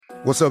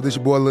What's up, this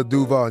your boy Lil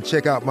Duval, and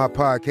check out my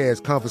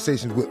podcast,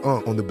 Conversations with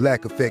Unc, on the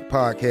Black Effect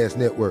Podcast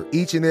Network.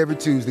 Each and every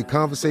Tuesday,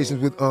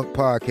 Conversations with Unc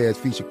podcast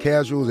feature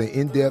casuals and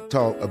in-depth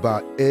talk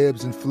about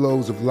ebbs and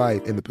flows of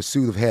life and the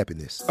pursuit of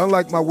happiness.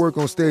 Unlike my work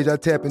on stage, I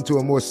tap into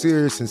a more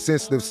serious and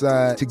sensitive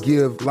side to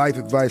give life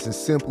advice and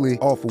simply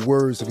offer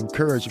words of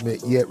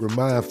encouragement, yet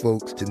remind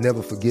folks to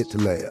never forget to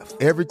laugh.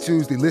 Every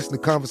Tuesday, listen to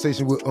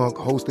Conversations with Unc,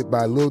 hosted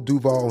by Lil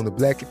Duval on the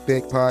Black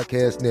Effect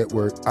Podcast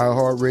Network,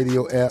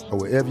 iHeartRadio app, or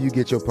wherever you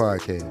get your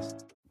podcasts.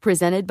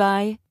 Presented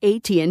by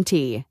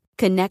AT&T.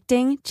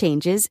 Connecting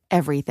changes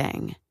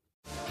everything.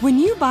 When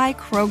you buy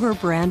Kroger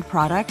brand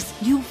products,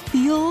 you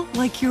feel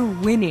like you're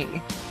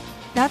winning.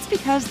 That's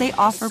because they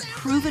offer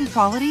proven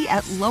quality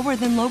at lower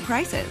than low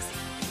prices.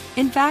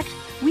 In fact,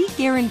 we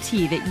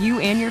guarantee that you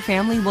and your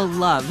family will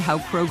love how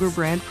Kroger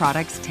brand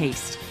products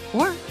taste,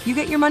 or you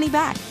get your money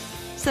back.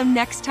 So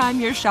next time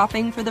you're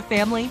shopping for the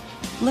family,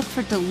 look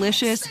for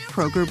delicious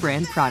Kroger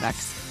brand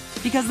products,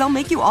 because they'll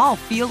make you all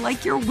feel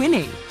like you're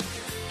winning.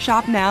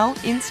 Shop now,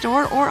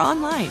 in-store, or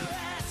online.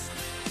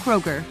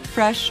 Kroger,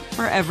 fresh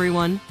for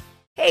everyone.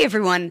 Hey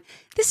everyone,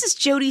 this is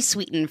Jodie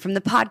Sweetin from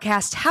the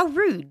podcast How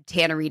Rude,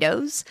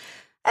 Tanneritos.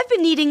 I've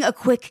been needing a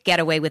quick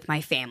getaway with my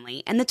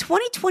family, and the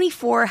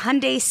 2024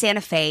 Hyundai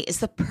Santa Fe is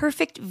the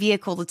perfect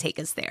vehicle to take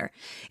us there.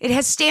 It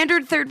has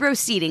standard third-row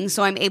seating,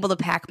 so I'm able to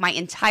pack my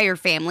entire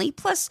family,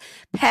 plus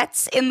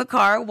pets, in the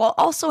car, while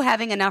also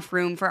having enough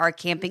room for our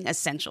camping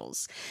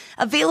essentials.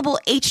 Available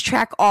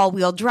H-Track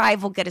all-wheel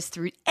drive will get us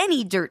through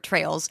any dirt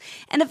trails,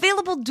 and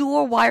available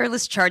dual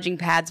wireless charging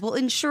pads will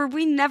ensure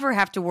we never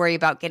have to worry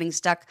about getting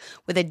stuck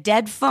with a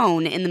dead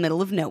phone in the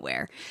middle of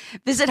nowhere.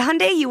 Visit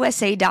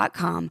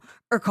HyundaiUSA.com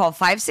or call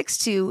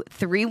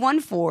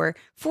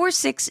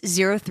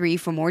 562-314-4603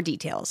 for more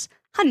details.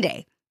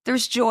 Hyundai,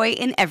 there's joy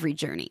in every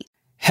journey.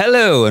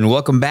 Hello, and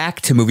welcome back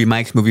to Movie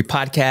Mike's Movie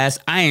Podcast.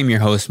 I am your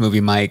host, Movie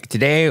Mike.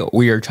 Today,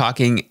 we are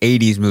talking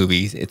 80s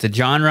movies. It's a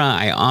genre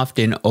I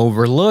often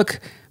overlook,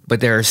 but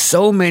there are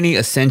so many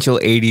essential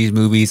 80s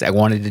movies I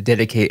wanted to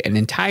dedicate an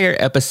entire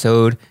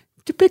episode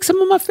to pick some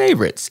of my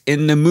favorites.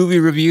 In the movie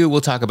review, we'll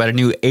talk about a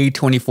new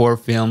A24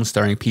 film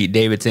starring Pete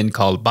Davidson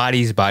called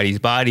Bodies, Bodies,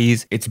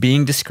 Bodies. It's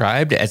being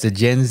described as a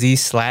Gen Z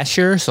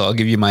slasher, so I'll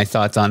give you my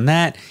thoughts on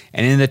that.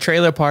 And in the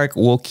trailer park,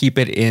 we'll keep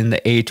it in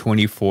the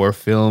A24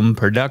 film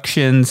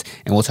productions,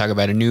 and we'll talk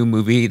about a new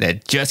movie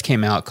that just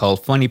came out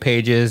called Funny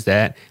Pages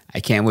that I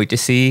can't wait to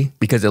see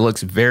because it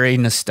looks very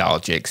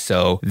nostalgic.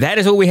 So that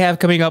is what we have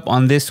coming up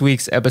on this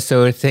week's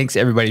episode. Thanks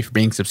everybody for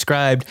being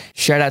subscribed.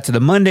 Shout out to the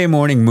Monday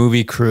Morning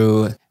Movie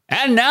crew.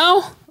 And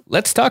now,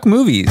 let's talk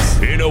movies.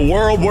 In a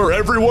world where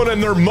everyone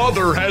and their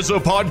mother has a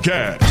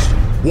podcast,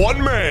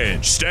 one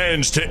man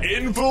stands to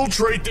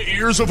infiltrate the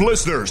ears of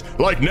listeners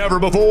like never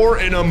before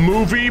in a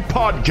movie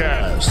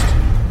podcast.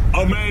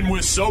 A man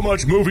with so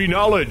much movie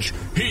knowledge,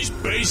 he's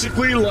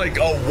basically like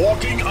a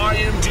walking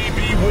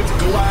IMDb with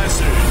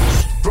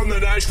glasses. From the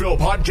Nashville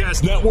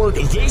Podcast Network,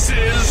 this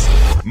is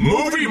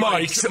Movie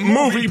Mike's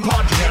Movie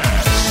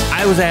Podcast.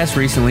 I was asked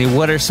recently,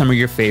 what are some of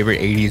your favorite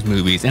 80s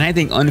movies? And I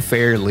think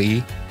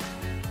unfairly,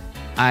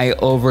 I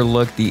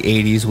overlook the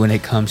 80s when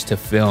it comes to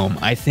film.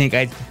 I think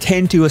I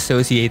tend to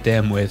associate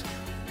them with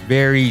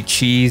very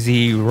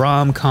cheesy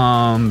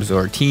rom-coms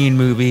or teen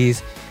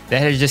movies.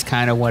 That is just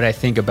kind of what I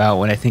think about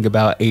when I think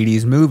about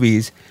 80s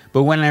movies.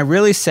 But when I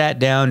really sat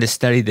down to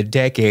study the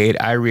decade,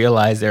 I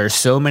realized there are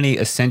so many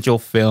essential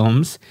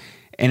films.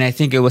 And I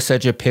think it was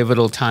such a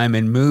pivotal time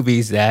in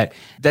movies that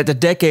the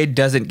decade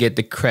doesn't get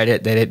the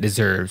credit that it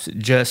deserves.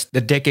 Just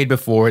the decade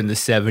before, in the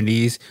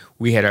 70s,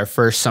 we had our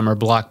first summer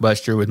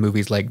blockbuster with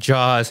movies like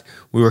Jaws.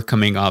 We were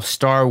coming off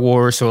Star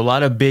Wars. So a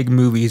lot of big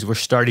movies were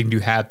starting to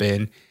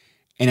happen.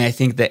 And I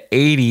think the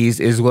 80s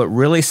is what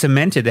really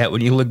cemented that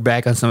when you look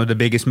back on some of the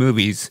biggest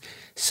movies.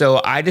 So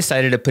I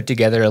decided to put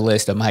together a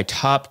list of my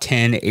top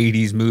 10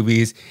 80s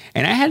movies.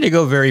 And I had to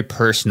go very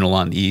personal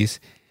on these.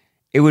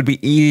 It would be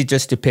easy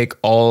just to pick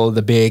all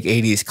the big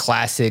 80s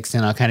classics,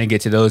 and I'll kind of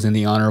get to those in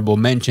the honorable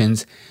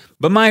mentions.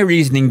 But my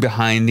reasoning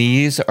behind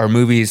these are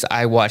movies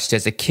I watched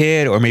as a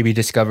kid or maybe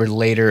discovered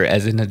later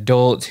as an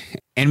adult,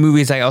 and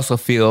movies I also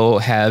feel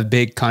have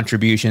big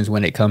contributions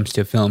when it comes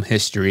to film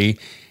history.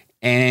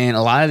 And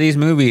a lot of these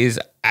movies,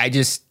 I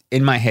just,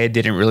 in my head,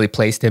 didn't really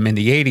place them in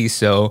the 80s.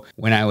 So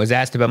when I was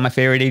asked about my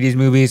favorite 80s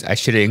movies, I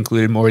should have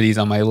included more of these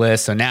on my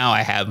list. So now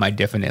I have my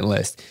definite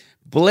list.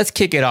 But let's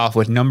kick it off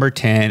with number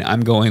 10.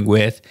 I'm going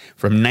with,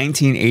 from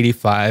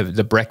 1985,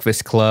 The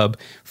Breakfast Club,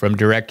 from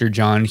director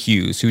John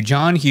Hughes, who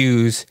John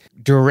Hughes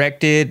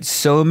directed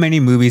so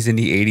many movies in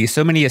the 80s,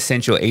 so many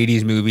essential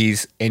 80s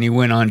movies, and he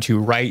went on to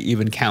write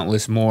even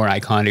countless more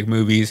iconic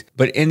movies.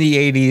 But in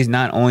the 80s,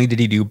 not only did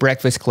he do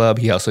Breakfast Club,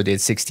 he also did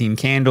 16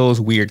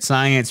 Candles, Weird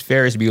Science,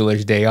 Ferris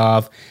Bueller's Day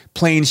Off,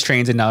 Planes,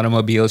 Trains, and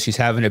Automobiles, She's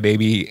Having a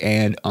Baby,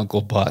 and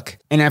Uncle Buck.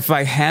 And if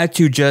I had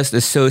to just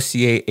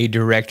associate a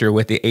director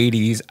with the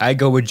 80s, I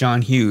go with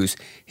John Hughes.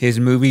 His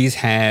movies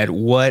had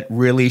what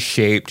really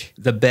shaped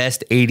the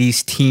best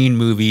 80s teen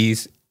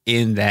movies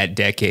in that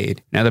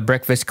decade. Now, The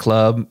Breakfast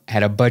Club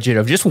had a budget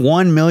of just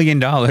 $1 million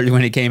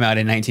when it came out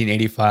in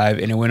 1985,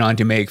 and it went on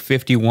to make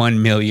 $51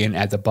 million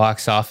at the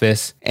box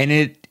office. And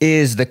it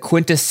is the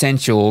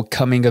quintessential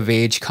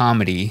coming-of-age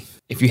comedy.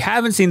 If you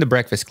haven't seen The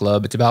Breakfast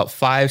Club, it's about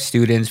 5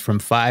 students from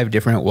 5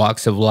 different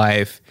walks of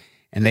life,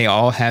 and they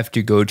all have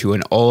to go to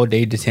an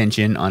all-day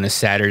detention on a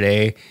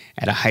Saturday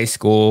at a high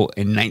school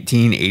in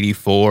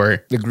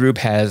 1984. The group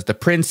has the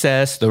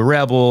princess, the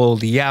rebel,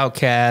 the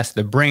outcast,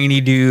 the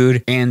brainy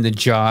dude, and the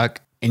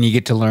jock. And you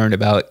get to learn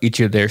about each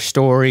of their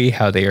story,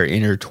 how they are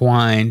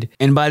intertwined.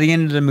 And by the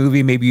end of the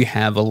movie, maybe you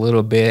have a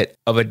little bit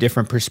of a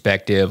different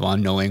perspective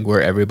on knowing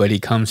where everybody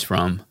comes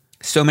from.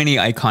 So many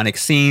iconic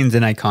scenes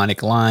and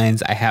iconic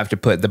lines. I have to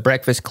put The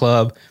Breakfast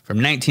Club from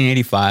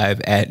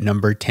 1985 at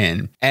number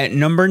 10. At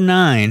number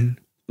 9,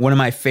 one of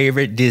my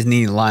favorite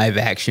Disney live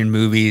action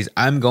movies,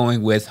 I'm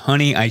going with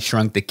Honey, I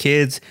Shrunk the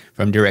Kids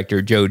from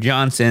director Joe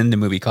Johnston. The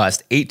movie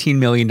cost $18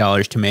 million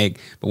to make,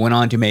 but went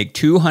on to make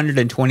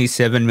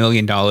 $227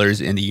 million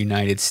in the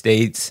United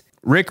States.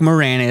 Rick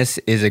Moranis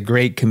is a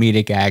great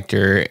comedic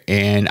actor,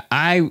 and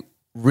I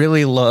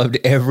really loved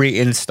every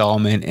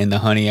installment in the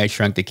Honey, I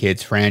Shrunk the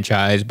Kids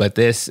franchise, but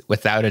this,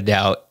 without a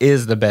doubt,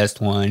 is the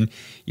best one.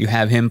 You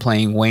have him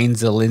playing Wayne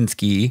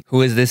Szalinski,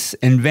 who is this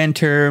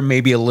inventor,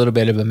 maybe a little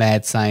bit of a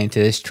mad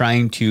scientist,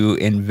 trying to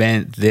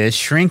invent this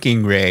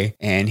shrinking ray,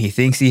 and he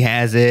thinks he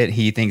has it.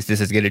 He thinks this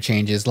is going to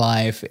change his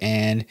life,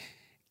 and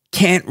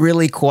can't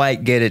really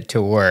quite get it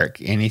to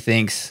work, and he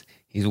thinks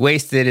he's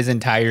wasted his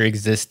entire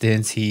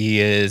existence. He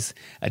is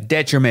a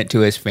detriment to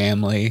his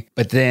family,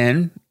 but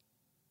then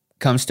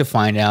comes to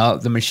find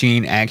out the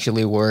machine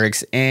actually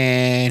works,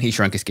 and he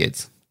shrunk his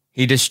kids.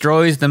 He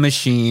destroys the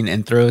machine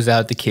and throws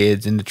out the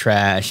kids in the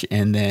trash,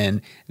 and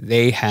then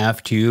they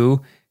have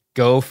to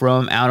go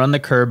from out on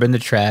the curb in the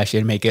trash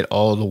and make it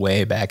all the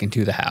way back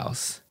into the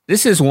house.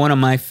 This is one of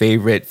my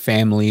favorite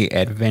family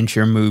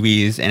adventure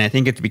movies, and I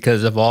think it's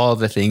because of all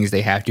the things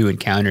they have to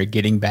encounter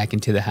getting back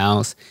into the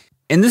house.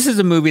 And this is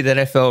a movie that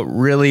I felt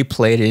really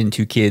played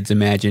into kids'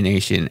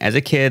 imagination. As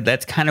a kid,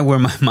 that's kind of where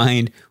my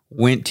mind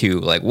went to.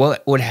 Like,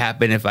 what would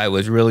happen if I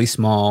was really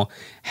small?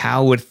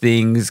 How would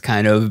things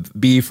kind of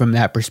be from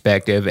that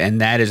perspective?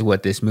 And that is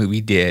what this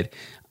movie did.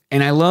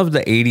 And I love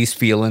the 80s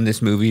feel in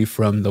this movie,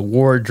 from the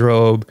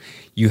wardrobe.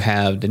 You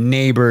have the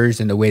neighbors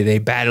and the way they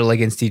battle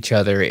against each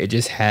other. It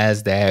just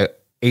has that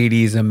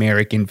 80s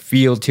American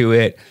feel to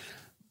it.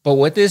 But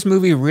what this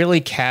movie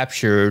really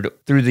captured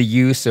through the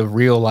use of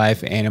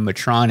real-life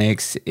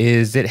animatronics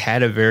is it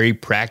had a very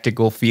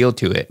practical feel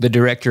to it. The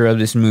director of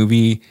this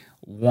movie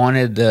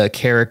wanted the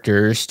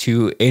characters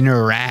to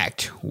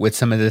interact with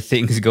some of the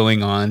things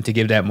going on to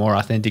give that more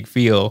authentic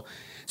feel.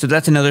 So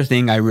that's another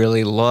thing I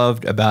really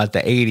loved about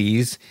the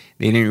 80s.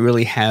 They didn't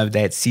really have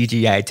that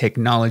CGI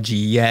technology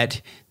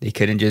yet. They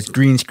couldn't just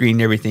green screen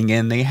everything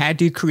in. They had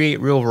to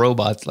create real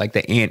robots like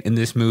the ant in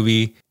this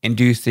movie and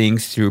do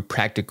things through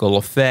practical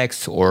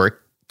effects or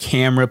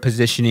camera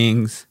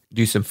positionings,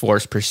 do some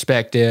forced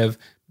perspective.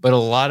 But a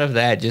lot of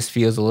that just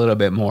feels a little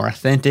bit more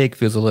authentic,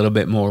 feels a little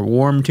bit more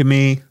warm to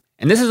me.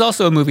 And this is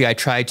also a movie I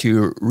try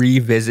to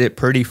revisit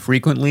pretty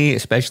frequently,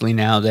 especially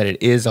now that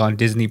it is on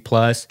Disney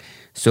Plus.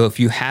 So if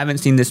you haven't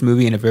seen this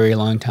movie in a very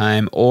long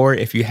time, or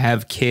if you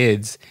have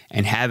kids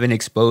and haven't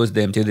exposed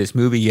them to this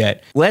movie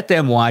yet, let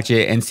them watch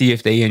it and see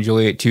if they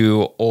enjoy it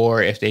too,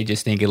 or if they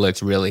just think it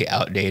looks really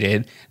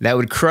outdated. That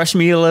would crush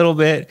me a little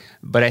bit,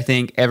 but I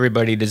think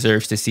everybody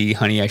deserves to see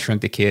Honey, I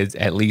Shrunk the Kids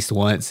at least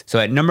once. So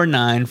at number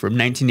 9 from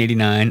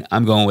 1989,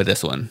 I'm going with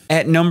this one.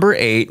 At number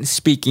 8,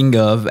 speaking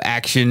of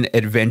action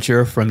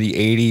adventure from the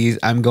 80s,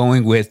 I'm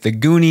going with The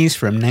Goonies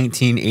from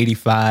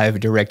 1985,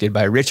 directed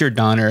by Richard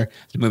Donner.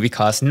 The movie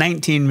cost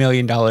 $19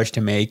 million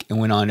to make and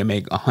went on to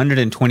make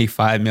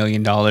 $125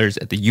 million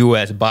at the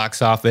U.S.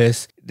 box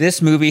office.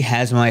 This movie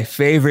has my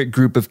favorite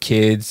group of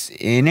kids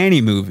in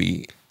any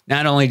movie.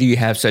 Not only do you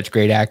have such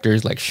great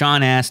actors like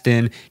Sean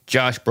Astin,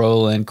 Josh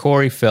Brolin,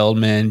 Corey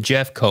Feldman,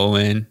 Jeff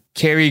Cohen,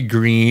 Carrie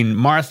Green,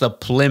 Martha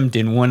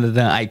Plimpton, one of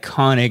the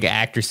iconic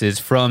actresses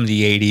from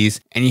the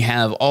 80s, and you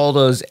have all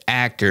those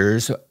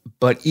actors,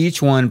 but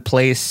each one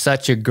plays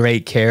such a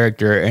great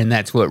character, and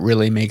that's what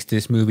really makes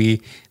this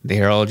movie. They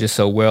are all just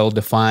so well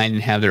defined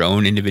and have their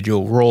own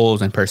individual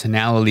roles and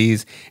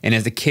personalities. And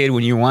as a kid,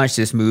 when you watch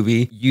this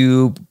movie,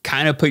 you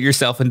kind of put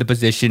yourself in the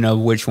position of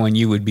which one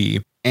you would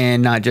be.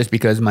 And not just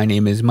because my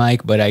name is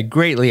Mike, but I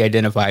greatly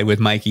identified with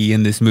Mikey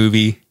in this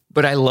movie.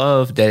 But I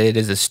love that it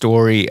is a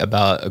story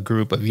about a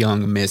group of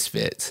young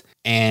misfits.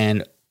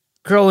 And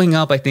growing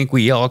up, I think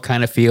we all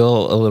kind of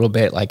feel a little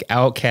bit like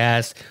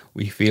outcasts.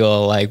 We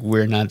feel like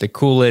we're not the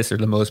coolest or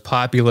the most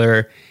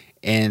popular.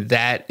 And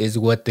that is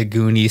what the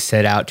Goonies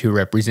set out to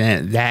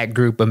represent. That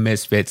group of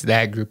misfits,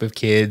 that group of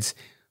kids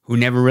who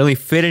never really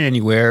fit in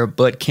anywhere,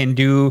 but can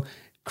do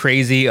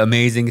crazy,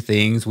 amazing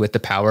things with the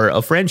power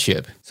of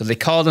friendship. So they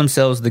call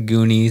themselves the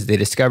Goonies. They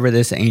discover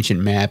this ancient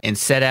map and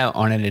set out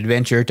on an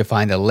adventure to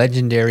find the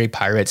legendary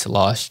pirate's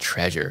lost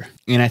treasure.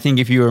 And I think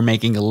if you were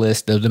making a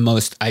list of the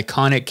most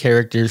iconic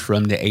characters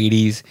from the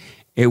 80s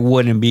it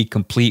wouldn't be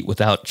complete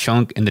without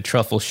Chunk and the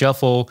Truffle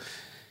Shuffle.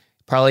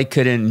 Probably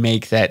couldn't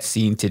make that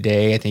scene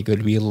today. I think it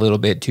would be a little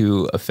bit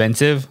too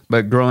offensive.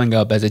 But growing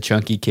up as a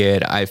chunky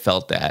kid, I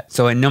felt that.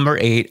 So at number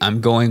 8,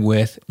 I'm going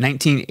with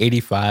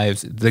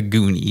 1985's The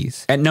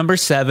Goonies. At number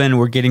 7,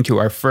 we're getting to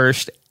our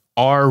first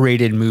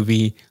R-rated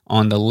movie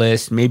on the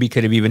list. Maybe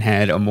could have even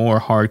had a more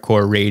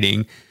hardcore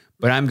rating.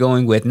 But I'm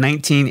going with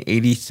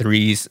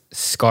 1983's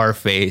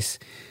Scarface,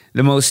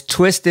 the most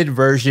twisted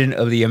version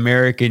of the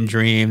American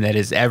dream that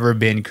has ever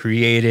been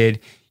created.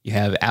 You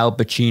have Al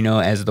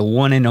Pacino as the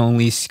one and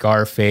only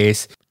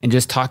Scarface. And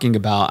just talking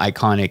about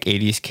iconic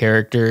 80s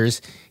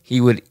characters,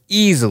 he would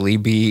easily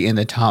be in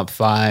the top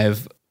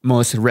 5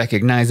 most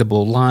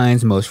recognizable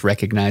lines, most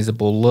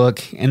recognizable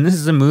look. And this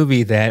is a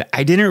movie that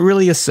I didn't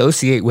really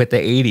associate with the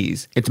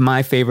 80s. It's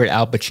my favorite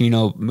Al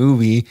Pacino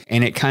movie,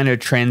 and it kind of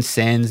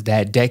transcends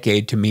that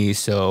decade to me.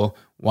 So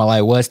while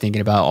I was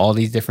thinking about all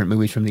these different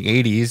movies from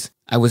the 80s,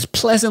 I was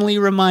pleasantly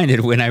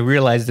reminded when I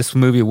realized this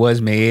movie was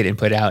made and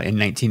put out in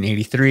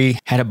 1983,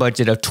 had a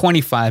budget of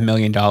 $25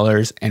 million,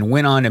 and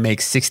went on to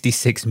make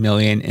 $66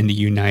 million in the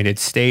United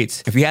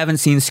States. If you haven't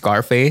seen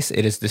Scarface,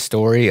 it is the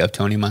story of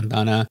Tony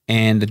Montana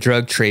and the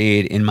drug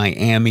trade in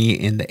Miami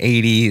in the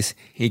 80s.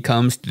 He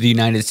comes to the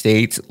United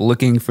States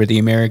looking for the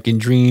American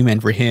dream,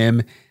 and for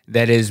him,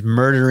 that is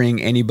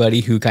murdering anybody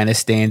who kind of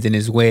stands in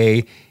his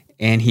way.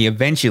 And he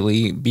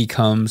eventually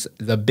becomes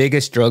the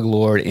biggest drug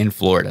lord in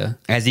Florida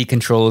as he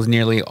controls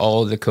nearly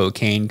all the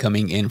cocaine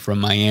coming in from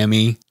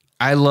Miami.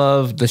 I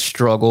love the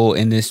struggle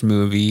in this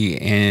movie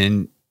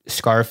and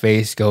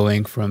Scarface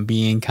going from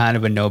being kind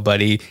of a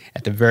nobody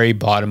at the very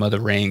bottom of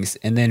the ranks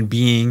and then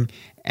being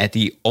at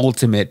the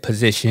ultimate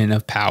position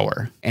of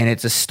power. And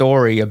it's a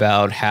story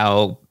about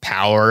how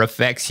power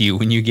affects you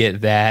when you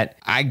get that.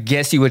 I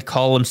guess you would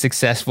call him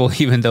successful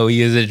even though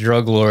he is a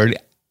drug lord.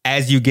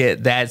 As you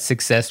get that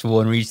successful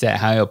and reach that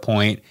higher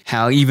point,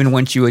 how even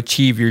once you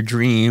achieve your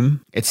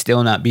dream, it's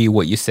still not be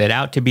what you set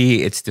out to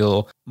be. It's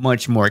still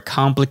much more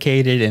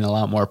complicated and a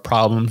lot more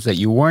problems that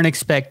you weren't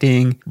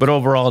expecting. But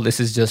overall,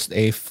 this is just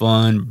a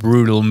fun,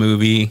 brutal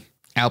movie.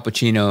 Al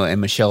Pacino and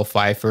Michelle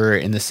Pfeiffer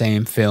in the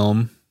same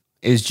film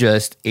is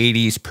just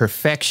 80s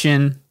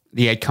perfection.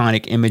 The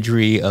iconic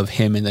imagery of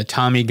him in the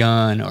Tommy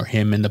gun or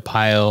him in the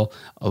pile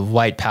of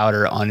white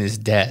powder on his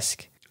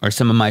desk are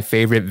some of my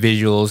favorite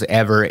visuals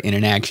ever in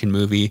an action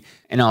movie.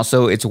 And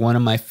also, it's one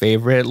of my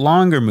favorite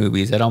longer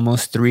movies at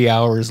almost 3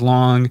 hours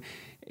long.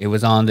 It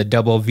was on the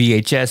double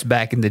VHS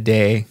back in the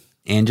day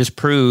and just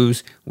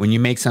proves when you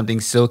make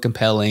something so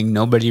compelling,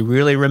 nobody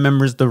really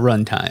remembers the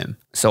runtime.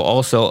 So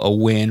also a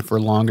win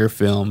for longer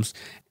films.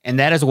 And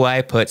that is why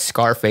I put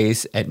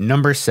Scarface at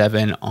number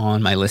 7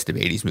 on my list of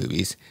 80s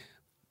movies.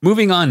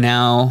 Moving on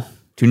now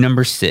to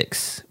number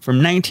 6. From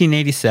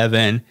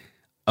 1987,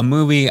 a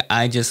movie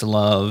I just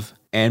love,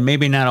 and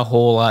maybe not a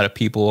whole lot of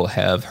people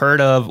have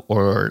heard of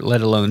or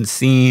let alone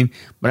seen,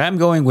 but I'm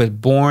going with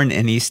Born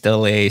in East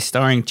LA,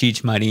 starring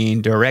Cheech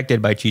Marin,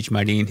 directed by Cheech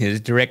Marin, his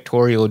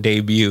directorial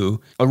debut.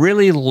 A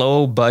really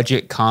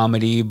low-budget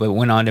comedy, but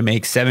went on to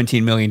make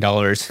 $17 million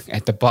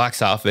at the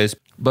box office.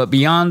 But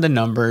beyond the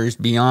numbers,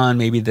 beyond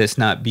maybe this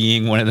not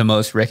being one of the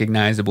most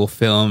recognizable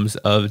films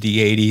of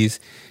the 80s,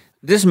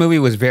 this movie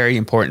was very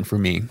important for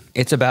me.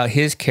 It's about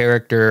his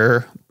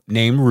character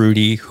named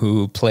Rudy,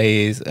 who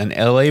plays an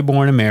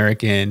LA-born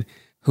American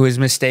who is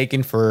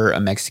mistaken for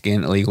a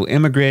Mexican illegal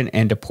immigrant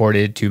and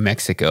deported to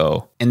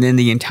Mexico. And then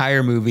the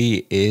entire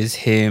movie is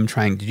him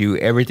trying to do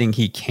everything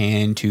he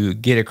can to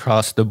get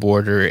across the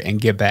border and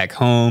get back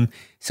home.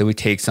 So he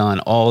takes on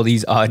all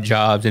these odd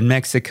jobs in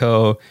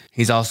Mexico.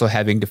 He's also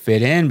having to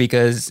fit in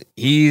because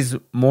he's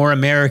more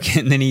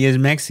American than he is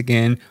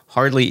Mexican,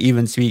 hardly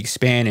even speaks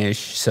Spanish.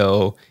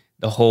 So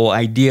the whole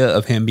idea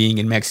of him being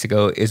in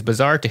Mexico is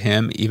bizarre to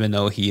him, even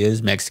though he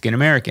is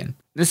Mexican-American.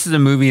 This is a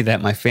movie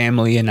that my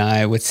family and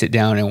I would sit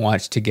down and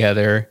watch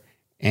together,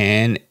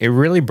 and it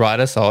really brought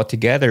us all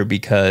together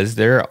because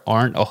there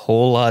aren't a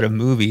whole lot of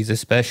movies,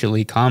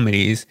 especially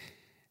comedies,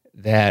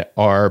 that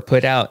are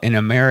put out in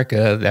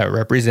America that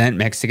represent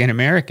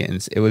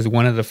Mexican-Americans. It was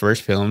one of the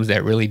first films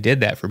that really did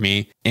that for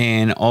me.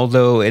 And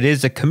although it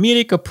is a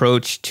comedic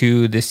approach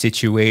to the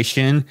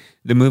situation,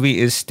 the movie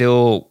is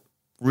still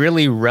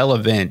really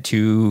relevant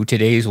to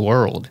today's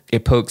world.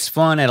 It pokes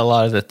fun at a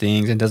lot of the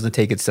things and doesn't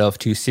take itself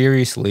too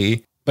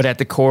seriously. But at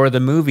the core of the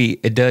movie,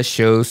 it does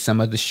show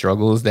some of the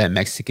struggles that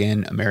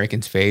Mexican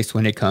Americans face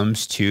when it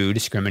comes to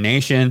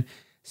discrimination.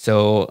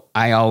 So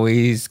I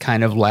always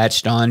kind of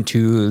latched on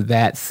to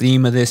that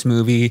theme of this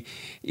movie.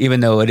 Even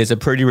though it is a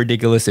pretty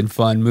ridiculous and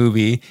fun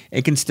movie,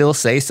 it can still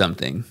say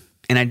something.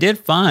 And I did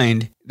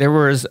find there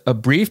was a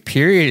brief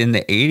period in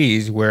the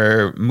 80s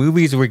where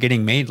movies were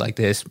getting made like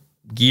this,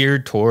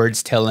 geared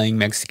towards telling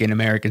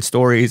Mexican-American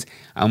stories.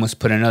 I almost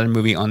put another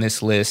movie on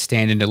this list,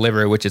 Stand and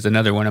Deliver, which is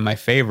another one of my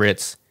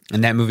favorites.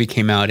 And that movie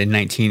came out in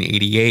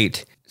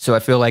 1988. So I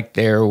feel like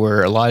there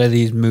were a lot of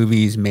these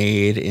movies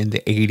made in the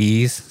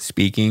 80s,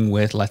 speaking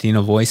with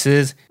Latino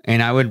voices.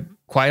 And I would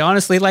quite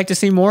honestly like to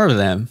see more of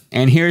them.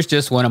 And here's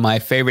just one of my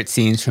favorite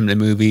scenes from the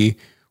movie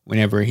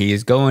whenever he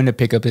is going to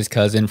pick up his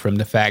cousin from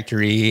the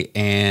factory,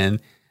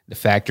 and the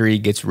factory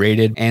gets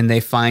raided and they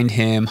find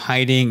him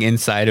hiding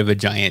inside of a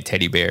giant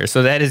teddy bear.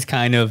 So that is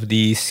kind of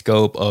the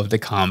scope of the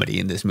comedy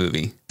in this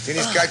movie.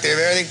 Finish cocktail,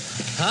 everything?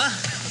 Huh?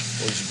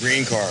 Where's your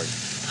green card?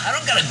 I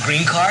don't got a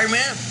green card,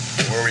 man.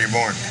 Where were you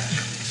born?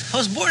 I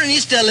was born in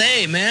East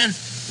L.A., man.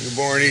 You were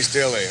born in East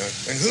L.A.,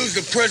 huh? And who's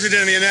the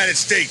president of the United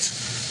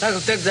States?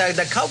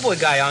 The cowboy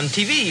guy on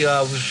TV.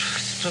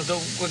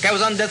 The guy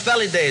was on Death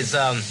Valley days.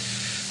 I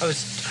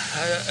was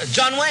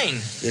John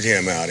Wayne. Get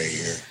him out of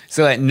here.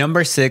 So at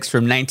number 6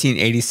 from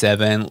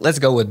 1987, let's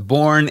go with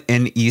Born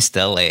in East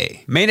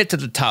LA. Made it to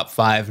the top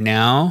 5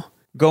 now,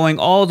 going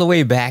all the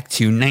way back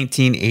to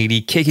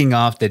 1980, kicking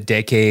off the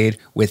decade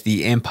with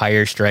The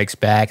Empire Strikes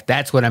Back.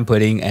 That's what I'm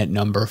putting at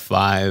number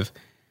 5.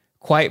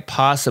 Quite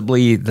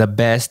possibly the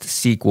best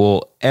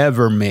sequel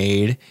ever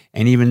made.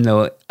 And even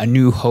though A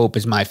New Hope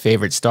is my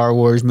favorite Star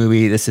Wars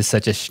movie, this is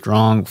such a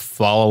strong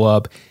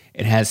follow-up.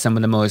 It has some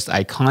of the most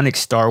iconic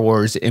Star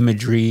Wars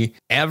imagery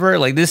ever.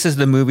 Like, this is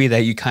the movie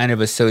that you kind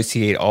of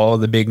associate all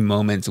the big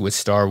moments with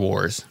Star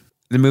Wars.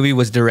 The movie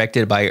was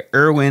directed by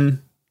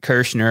Irwin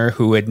Kershner,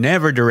 who had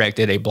never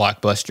directed a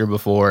blockbuster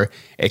before.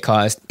 It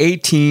cost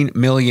 $18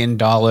 million,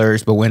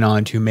 but went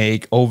on to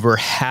make over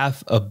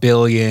 $500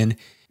 million.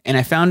 And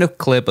I found a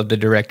clip of the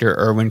director,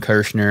 Irwin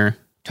Kershner,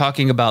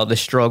 talking about the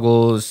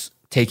struggles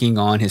taking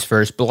on his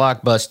first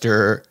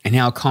blockbuster and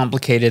how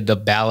complicated the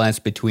balance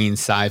between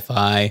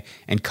sci-fi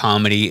and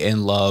comedy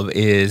and love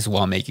is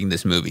while making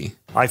this movie.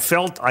 I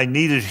felt I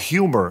needed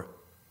humor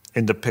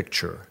in the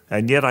picture,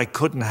 and yet I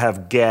couldn't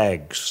have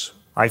gags.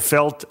 I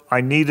felt I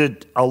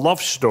needed a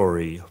love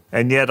story,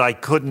 and yet I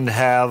couldn't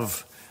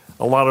have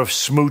a lot of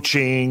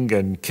smooching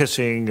and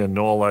kissing and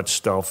all that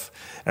stuff,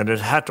 and it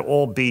had to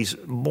all be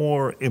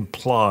more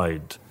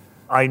implied.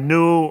 I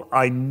knew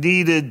I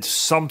needed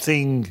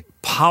something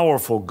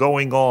powerful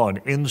going on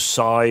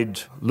inside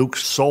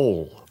Luke's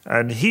soul.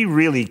 And he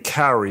really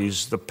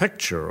carries the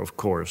picture, of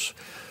course.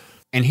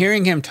 And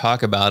hearing him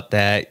talk about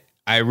that,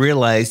 I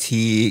realized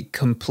he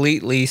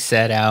completely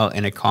set out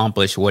and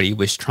accomplished what he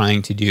was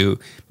trying to do,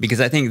 because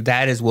I think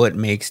that is what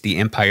makes The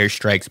Empire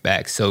Strikes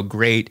Back so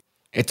great.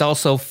 It's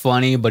also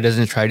funny, but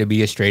doesn't try to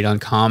be a straight-on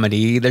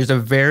comedy. There's a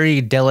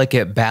very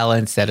delicate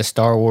balance that a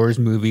Star Wars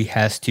movie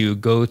has to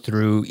go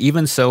through,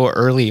 even so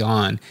early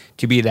on,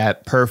 to be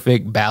that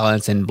perfect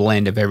balance and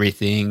blend of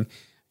everything,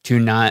 to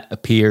not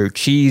appear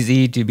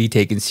cheesy, to be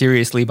taken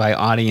seriously by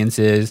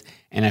audiences.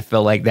 And I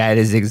feel like that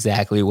is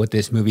exactly what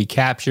this movie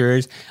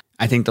captures.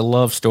 I think the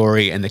love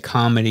story and the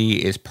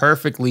comedy is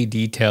perfectly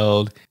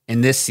detailed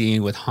in this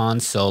scene with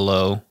Han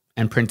Solo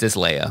and Princess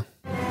Leia.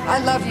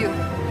 I love you.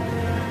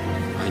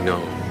 No.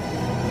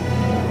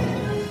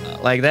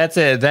 Like, that's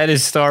it. That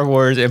is Star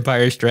Wars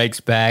Empire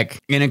Strikes Back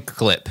in a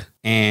clip.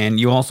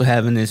 And you also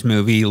have in this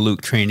movie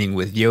Luke training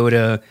with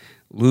Yoda,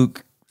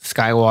 Luke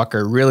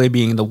Skywalker really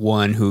being the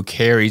one who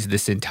carries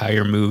this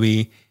entire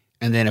movie.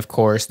 And then, of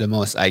course, the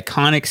most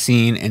iconic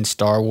scene in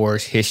Star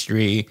Wars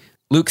history,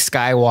 Luke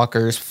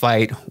Skywalker's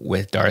fight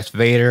with Darth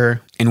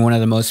Vader in one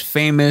of the most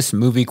famous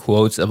movie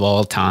quotes of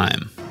all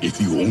time.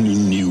 If you only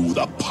knew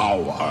the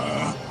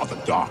power of the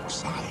dark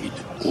side,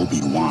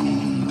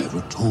 Obi-Wan never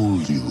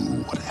told you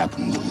what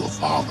happened to your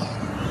father.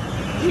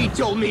 He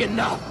told me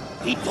enough.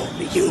 He told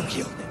me you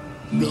killed him.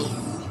 No.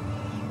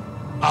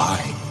 I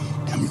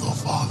am your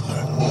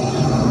father.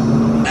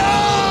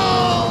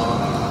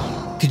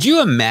 No! Could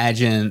you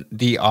imagine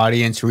the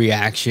audience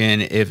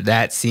reaction if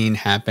that scene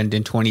happened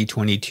in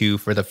 2022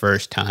 for the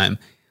first time?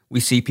 We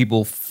see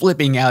people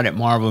flipping out at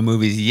Marvel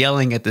movies,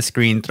 yelling at the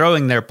screen,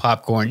 throwing their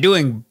popcorn,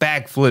 doing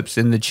backflips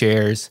in the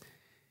chairs.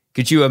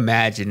 Could you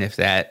imagine if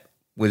that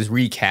was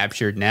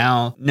recaptured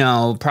now?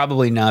 No,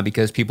 probably not,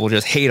 because people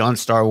just hate on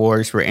Star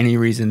Wars for any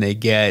reason they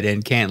get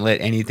and can't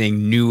let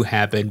anything new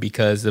happen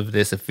because of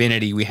this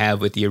affinity we have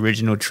with the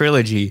original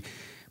trilogy.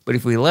 But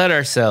if we let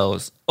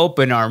ourselves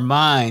open our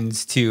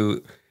minds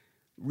to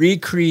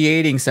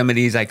recreating some of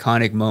these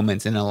iconic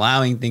moments and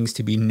allowing things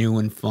to be new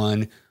and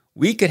fun,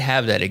 we could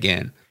have that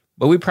again.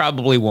 But we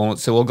probably won't,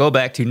 so we'll go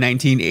back to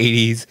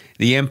 1980s,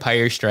 The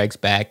Empire Strikes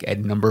Back at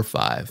number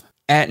 5.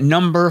 At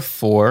number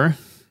 4,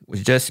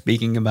 was just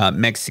speaking about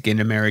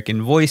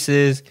Mexican-American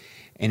voices,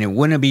 and it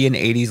wouldn't be an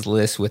 80s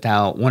list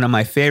without one of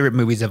my favorite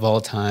movies of all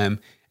time.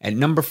 At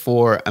number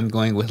 4, I'm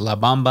going with La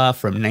Bamba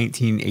from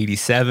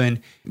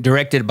 1987,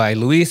 directed by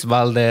Luis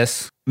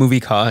Valdez. Movie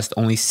cost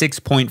only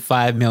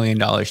 $6.5 million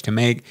to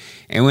make,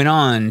 and went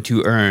on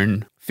to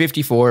earn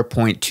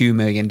 $54.2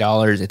 million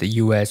at the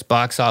U.S.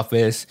 box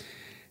office.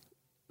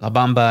 La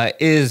Bamba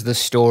is the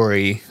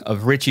story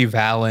of Ritchie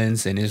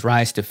Valens and his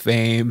rise to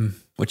fame,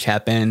 which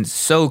happened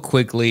so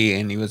quickly,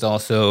 and he was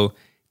also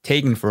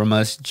taken from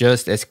us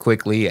just as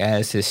quickly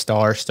as his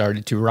star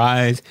started to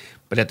rise.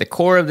 But at the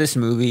core of this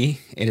movie,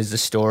 it is a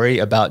story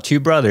about two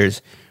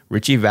brothers,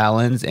 Ritchie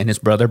Valens and his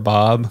brother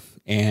Bob,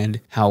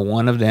 and how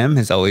one of them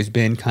has always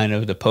been kind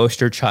of the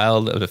poster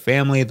child of the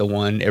family, the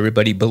one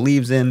everybody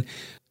believes in,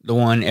 the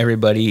one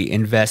everybody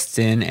invests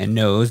in and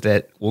knows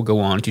that will go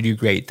on to do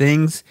great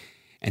things.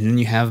 And then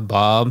you have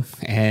Bob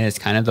as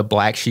kind of the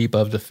black sheep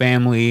of the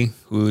family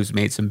who's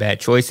made some bad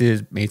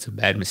choices, made some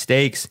bad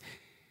mistakes,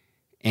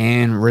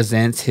 and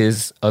resents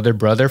his other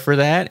brother for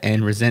that,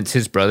 and resents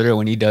his brother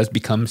when he does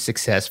become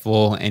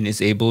successful and is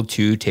able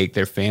to take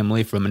their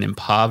family from an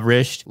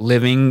impoverished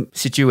living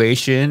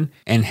situation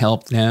and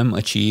help them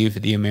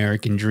achieve the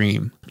American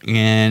dream.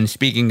 And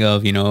speaking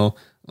of,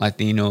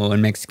 Latino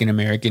and Mexican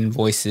American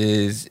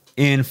voices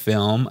in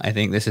film, I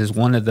think this is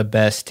one of the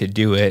best to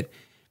do it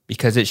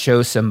because it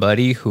shows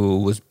somebody who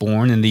was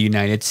born in the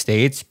United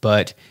States,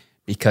 but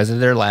because of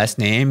their last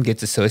name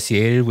gets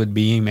associated with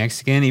being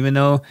Mexican, even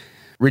though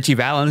Richie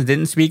Valens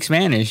didn't speak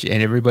Spanish,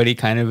 and everybody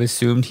kind of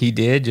assumed he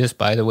did just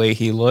by the way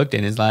he looked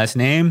and his last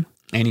name.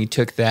 And he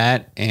took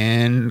that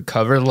and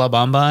covered La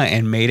Bamba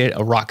and made it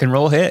a rock and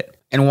roll hit.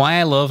 And why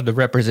I love the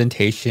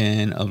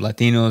representation of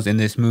Latinos in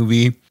this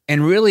movie,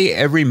 and really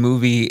every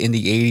movie in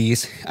the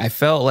 80s, I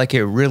felt like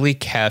it really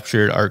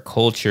captured our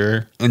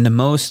culture in the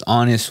most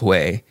honest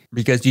way.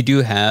 Because you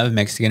do have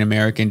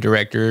Mexican-American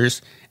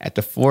directors at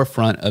the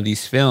forefront of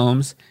these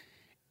films,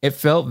 it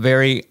felt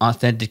very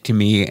authentic to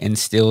me and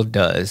still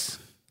does.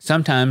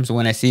 Sometimes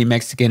when I see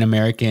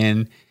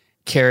Mexican-American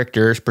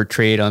characters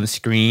portrayed on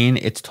screen,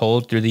 it's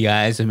told through the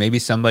eyes of maybe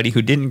somebody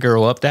who didn't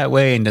grow up that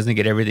way and doesn't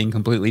get everything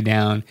completely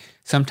down.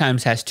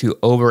 Sometimes has to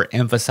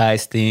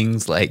overemphasize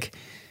things like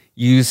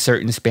use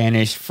certain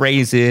Spanish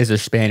phrases or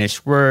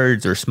Spanish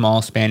words or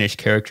small Spanish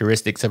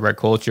characteristics of our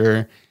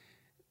culture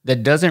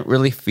that doesn't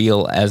really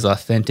feel as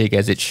authentic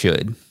as it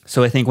should.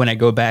 So I think when I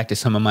go back to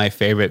some of my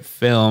favorite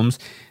films,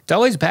 it's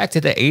always back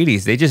to the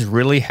 80s. They just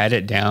really had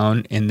it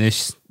down in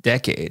this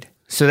decade.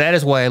 So that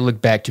is why I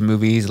look back to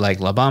movies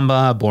like La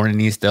Bamba, Born in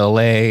East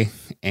LA,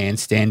 and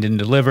Stand and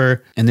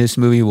Deliver. And this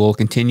movie will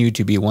continue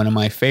to be one of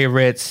my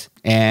favorites.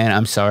 And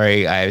I'm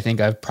sorry, I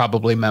think I've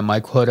probably met my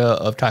quota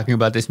of talking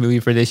about this movie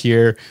for this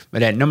year.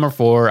 But at number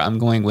 4, I'm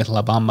going with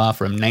La Bamba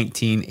from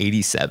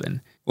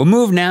 1987. We'll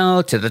move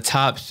now to the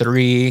top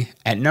 3.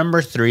 At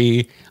number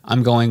 3,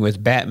 I'm going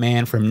with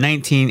Batman from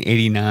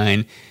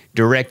 1989,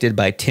 directed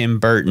by Tim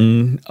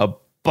Burton, a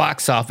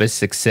box office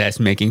success,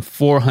 making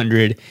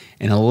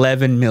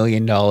 $411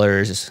 million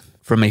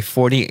from a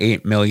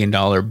 $48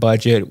 million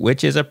budget,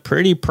 which is a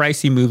pretty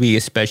pricey movie,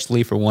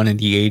 especially for one in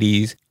the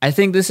 80s. I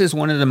think this is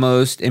one of the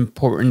most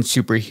important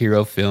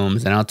superhero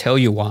films, and I'll tell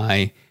you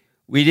why.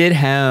 We did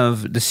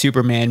have the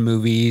Superman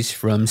movies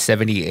from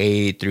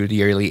 78 through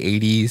the early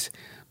 80s,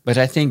 but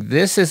I think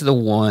this is the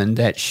one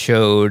that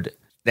showed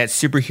that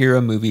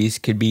superhero movies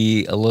could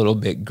be a little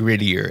bit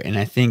grittier, and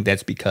I think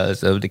that's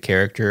because of the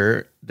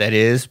character that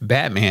is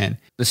Batman.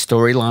 The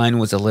storyline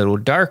was a little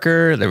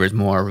darker, there was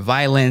more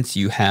violence.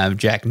 You have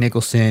Jack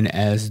Nicholson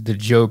as the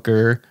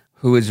Joker,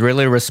 who is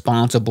really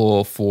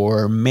responsible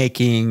for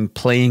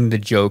playing the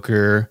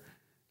Joker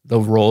the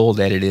role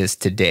that it is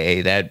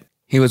today. That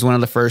he was one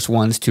of the first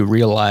ones to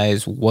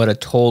realize what a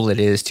toll it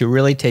is to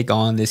really take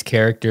on this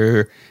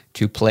character,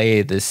 to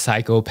play this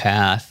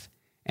psychopath,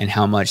 and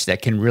how much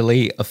that can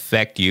really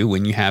affect you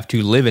when you have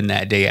to live in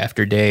that day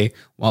after day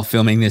while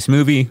filming this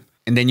movie.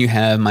 And then you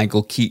have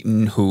Michael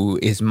Keaton, who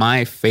is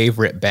my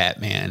favorite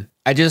Batman.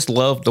 I just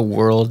love the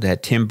world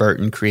that Tim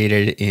Burton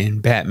created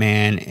in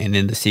Batman and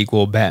in the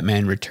sequel,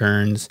 Batman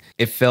Returns.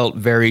 It felt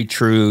very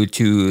true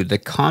to the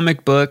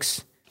comic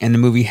books, and the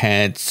movie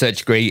had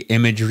such great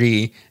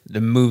imagery.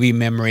 The movie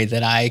memory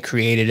that I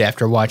created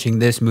after watching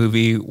this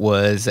movie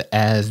was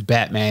as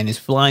Batman is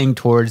flying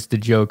towards the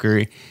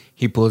Joker,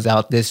 he pulls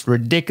out this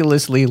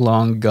ridiculously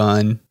long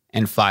gun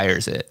and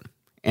fires it.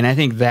 And I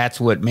think that's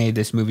what made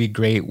this movie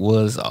great,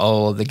 was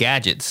all the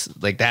gadgets.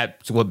 Like,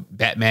 that's what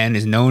Batman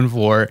is known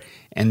for,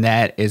 and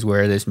that is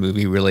where this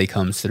movie really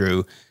comes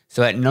through.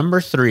 So at number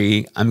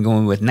 3, I'm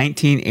going with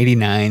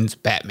 1989's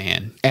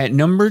Batman. At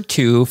number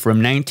 2,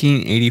 from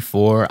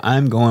 1984,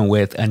 I'm going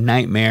with A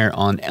Nightmare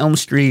on Elm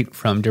Street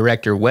from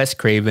director Wes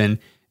Craven.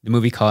 The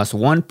movie cost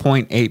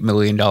 $1.8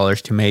 million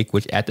to make,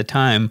 which at the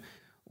time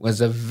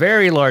was a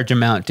very large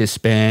amount to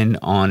spend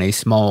on a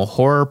small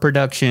horror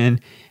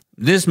production.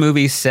 This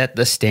movie set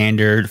the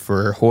standard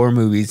for horror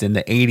movies in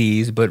the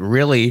 80s, but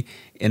really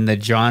in the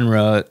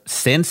genre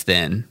since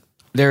then.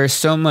 There is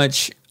so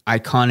much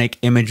iconic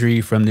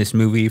imagery from this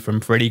movie, from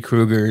Freddy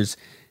Krueger's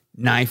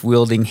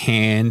knife-wielding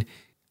hand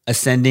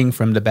ascending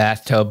from the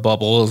bathtub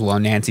bubbles while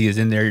Nancy is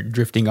in there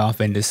drifting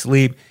off into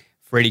sleep.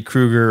 Freddy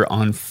Krueger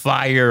on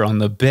fire on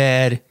the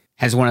bed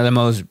has one of the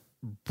most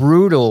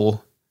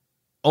brutal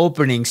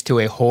openings to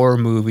a horror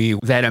movie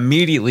that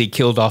immediately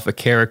killed off a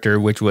character,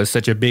 which was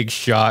such a big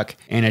shock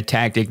and a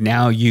tactic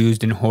now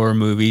used in horror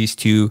movies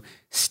to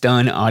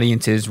stun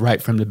audiences right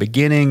from the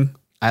beginning.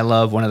 I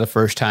love one of the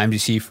first times you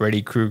see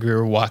Freddy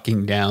Krueger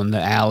walking down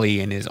the alley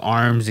and his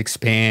arms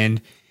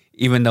expand.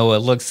 Even though it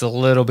looks a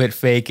little bit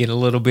fake and a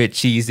little bit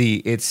cheesy,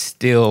 it's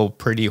still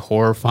pretty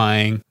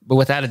horrifying. But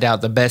without a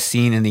doubt, the best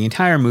scene in the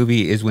entire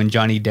movie is when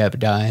Johnny Depp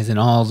dies and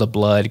all the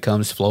blood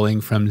comes flowing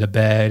from the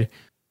bed.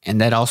 And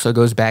that also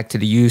goes back to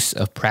the use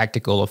of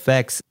practical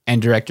effects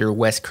and director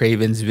Wes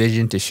Craven's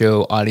vision to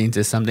show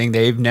audiences something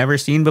they've never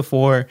seen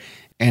before.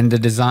 And the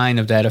design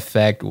of that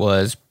effect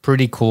was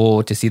pretty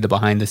cool to see the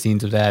behind the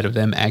scenes of that, of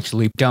them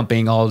actually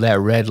dumping all that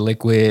red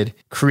liquid,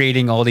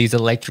 creating all these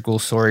electrical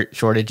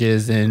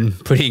shortages and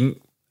putting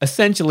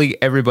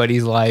essentially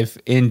everybody's life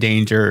in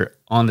danger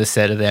on the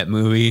set of that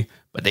movie.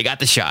 But they got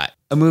the shot.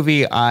 A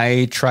movie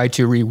I try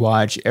to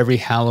rewatch every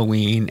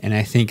Halloween, and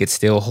I think it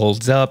still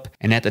holds up.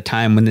 And at the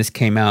time when this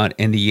came out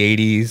in the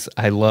 80s,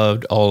 I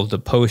loved all of the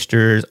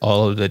posters,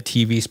 all of the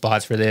TV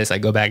spots for this. I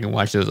go back and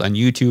watch those on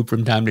YouTube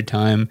from time to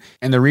time.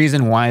 And the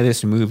reason why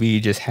this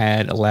movie just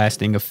had a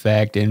lasting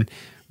effect and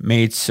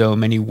made so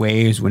many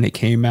waves when it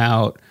came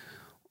out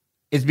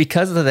is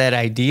because of that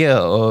idea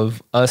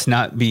of us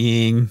not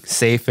being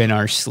safe in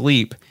our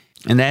sleep.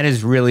 And that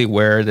is really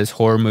where this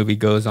horror movie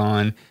goes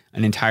on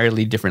an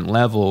entirely different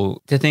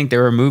level. To think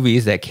there were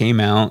movies that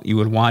came out, you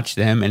would watch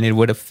them and it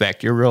would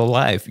affect your real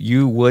life.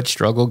 You would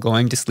struggle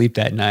going to sleep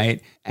that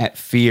night at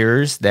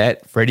fears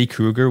that Freddy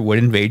Krueger would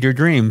invade your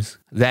dreams.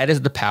 That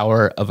is the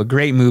power of a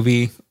great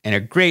movie and a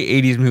great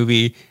 80s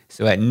movie.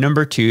 So at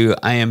number 2,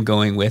 I am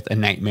going with A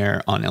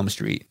Nightmare on Elm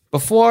Street.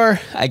 Before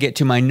I get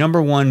to my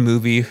number 1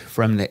 movie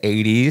from the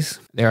 80s,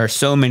 there are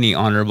so many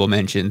honorable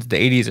mentions. The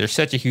 80s are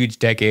such a huge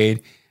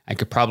decade. I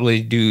could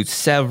probably do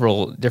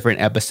several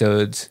different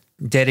episodes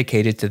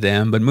dedicated to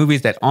them, but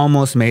movies that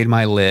almost made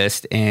my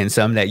list and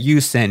some that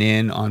you sent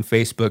in on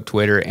Facebook,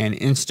 Twitter, and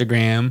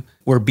Instagram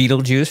were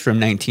Beetlejuice from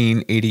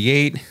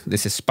 1988.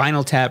 This is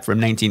Spinal Tap from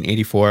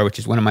 1984, which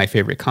is one of my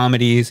favorite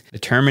comedies. The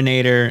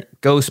Terminator,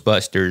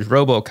 Ghostbusters,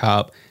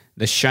 RoboCop,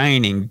 The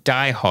Shining,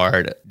 Die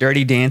Hard,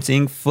 Dirty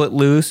Dancing,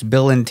 Footloose,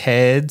 Bill and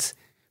Ted's,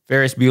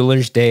 Ferris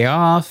Bueller's Day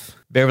Off,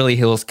 Beverly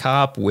Hills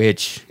Cop,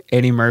 which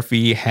Eddie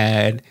Murphy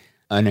had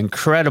an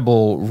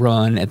incredible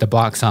run at the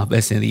box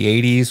office in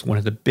the 80s, one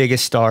of the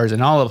biggest stars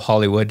in all of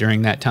Hollywood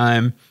during that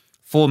time.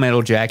 Full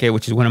Metal Jacket,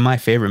 which is one of my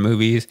favorite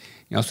movies.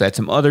 You also had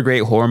some other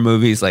great horror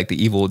movies like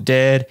The Evil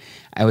Dead.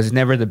 I was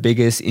never the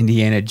biggest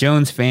Indiana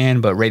Jones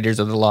fan, but Raiders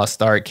of the Lost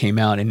Ark came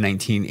out in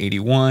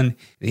 1981.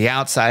 The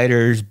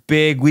Outsiders,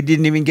 big. We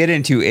didn't even get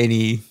into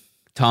any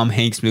Tom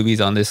Hanks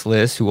movies on this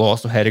list, who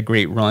also had a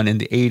great run in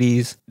the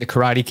 80s. The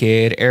Karate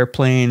Kid,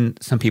 Airplane.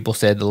 Some people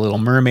said The Little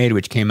Mermaid,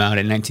 which came out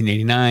in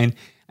 1989.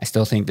 I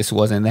still think this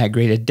wasn't that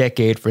great a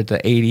decade for the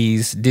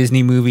 80s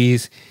Disney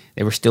movies.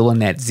 They were still in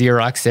that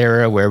Xerox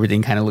era where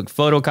everything kind of looked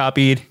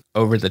photocopied,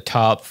 over the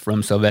top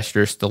from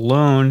Sylvester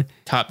Stallone.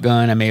 Top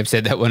Gun, I may have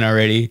said that one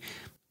already.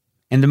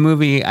 And the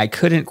movie I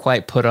couldn't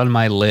quite put on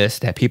my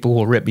list that people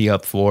will rip me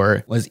up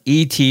for was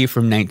E.T.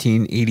 from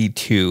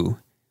 1982.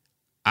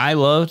 I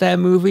love that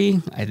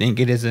movie. I think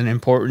it is an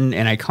important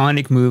and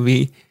iconic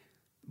movie.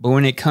 But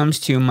when it comes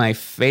to my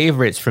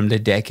favorites from the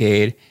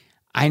decade,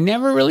 I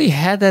never really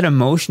had that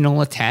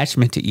emotional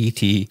attachment to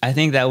E.T. I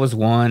think that was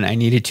one I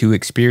needed to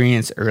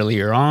experience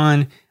earlier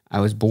on. I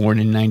was born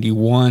in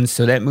 91,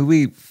 so that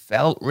movie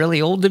felt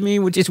really old to me,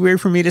 which is weird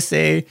for me to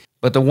say.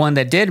 But the one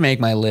that did make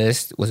my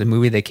list was a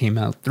movie that came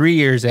out 3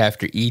 years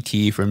after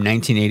E.T. from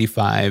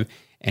 1985,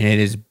 and it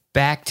is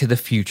Back to the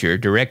Future,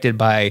 directed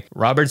by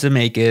Robert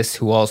Zemeckis,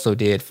 who also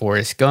did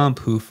Forrest Gump,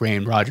 Who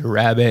Framed Roger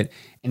Rabbit,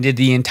 and did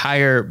the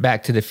entire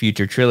Back to the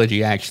Future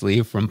trilogy,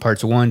 actually, from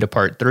parts 1 to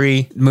part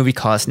 3. The movie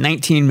cost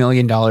 $19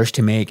 million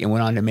to make and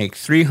went on to make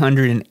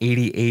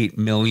 $388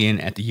 million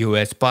at the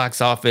U.S.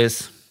 box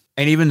office.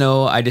 And even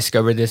though I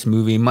discovered this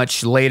movie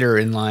much later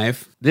in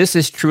life, this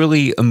is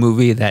truly a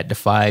movie that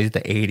defies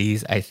the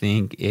 80s. I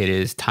think it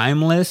is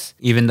timeless,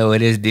 even though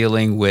it is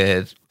dealing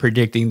with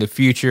predicting the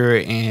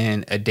future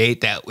and a date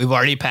that we've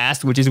already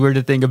passed, which is weird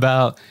to think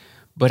about.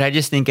 But I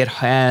just think it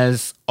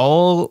has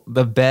all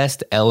the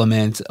best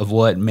elements of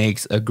what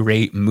makes a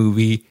great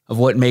movie, of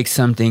what makes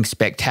something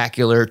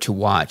spectacular to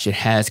watch. It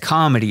has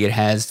comedy, it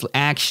has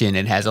action,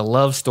 it has a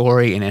love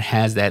story, and it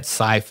has that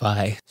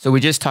sci-fi. So we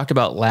just talked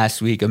about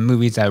last week of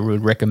movies I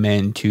would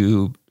recommend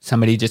to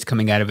somebody just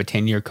coming out of a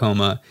 10-year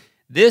coma.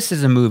 This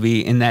is a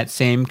movie in that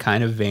same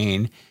kind of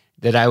vein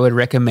that I would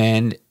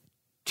recommend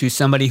to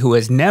somebody who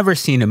has never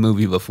seen a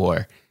movie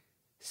before.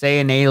 Say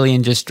an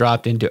alien just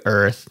dropped into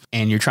Earth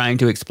and you're trying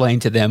to explain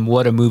to them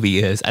what a movie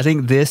is. I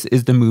think this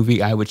is the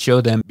movie I would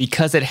show them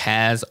because it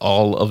has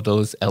all of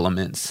those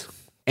elements.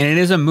 And it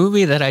is a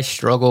movie that I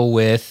struggle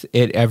with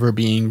it ever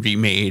being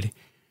remade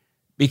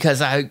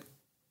because I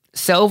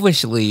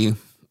selfishly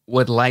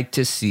would like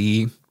to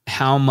see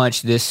how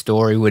much this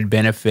story would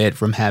benefit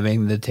from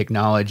having the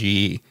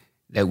technology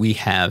that we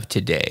have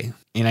today.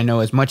 And I know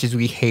as much as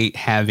we hate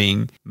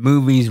having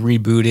movies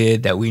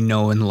rebooted that we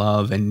know and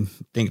love and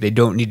think they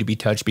don't need to be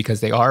touched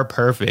because they are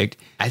perfect,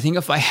 I think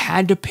if I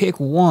had to pick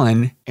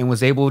one and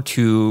was able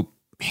to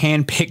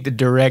handpick the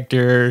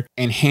director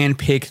and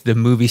handpick the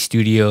movie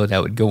studio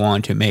that would go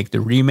on to make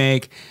the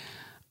remake,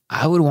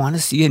 I would want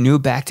to see a new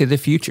Back to the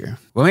Future.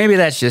 Well, maybe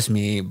that's just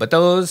me, but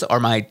those are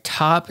my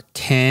top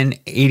 10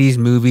 80s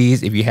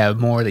movies. If you have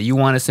more that you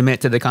want to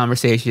submit to the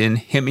conversation,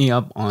 hit me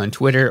up on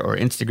Twitter or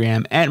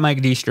Instagram at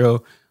Mike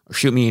Distro, or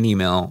shoot me an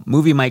email,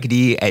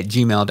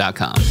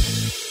 moviemiked@gmail.com.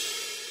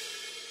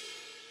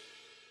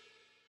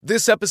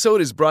 This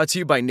episode is brought to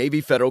you by Navy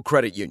Federal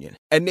Credit Union.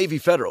 At Navy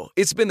Federal,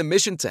 it's been the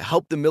mission to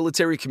help the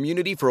military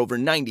community for over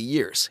 90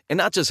 years. And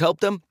not just help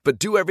them, but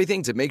do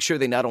everything to make sure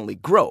they not only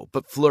grow,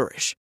 but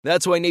flourish.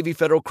 That's why Navy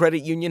Federal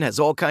Credit Union has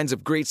all kinds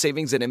of great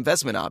savings and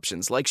investment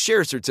options like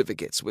share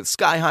certificates with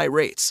sky-high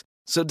rates.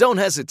 So don't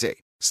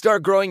hesitate.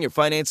 Start growing your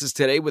finances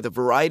today with a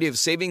variety of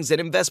savings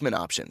and investment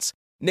options.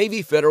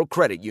 Navy Federal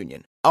Credit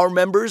Union. Our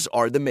members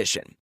are the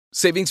mission.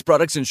 Savings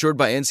products insured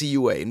by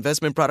NCUA.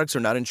 Investment products are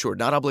not insured,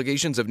 not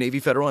obligations of Navy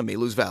Federal and may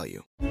lose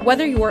value.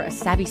 Whether you're a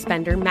savvy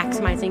spender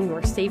maximizing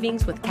your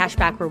savings with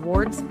cashback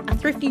rewards, a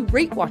thrifty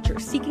rate watcher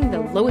seeking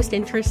the lowest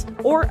interest,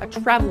 or a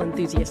travel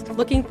enthusiast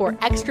looking for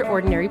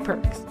extraordinary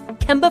perks,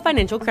 Kemba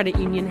Financial Credit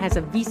Union has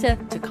a visa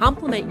to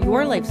complement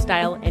your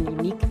lifestyle and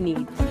unique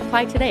needs.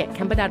 Apply today at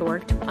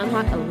Kemba.org to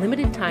unlock a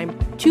limited time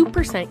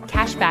 2%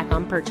 cash back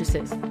on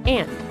purchases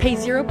and pay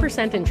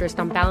 0% interest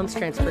on balance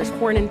transfers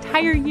for an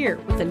entire year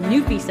with a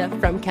new visa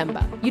from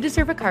Kemba. You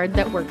deserve a card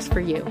that works for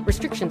you.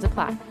 Restrictions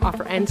apply.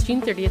 Offer ends June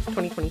 30th,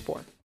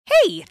 2024.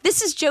 Hey,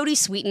 this is Jodie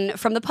Sweetin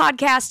from the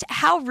podcast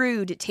How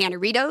Rude,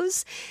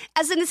 Tanneritos.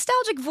 As a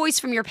nostalgic voice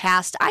from your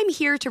past, I'm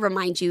here to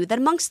remind you that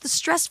amongst the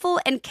stressful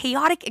and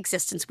chaotic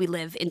existence we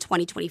live in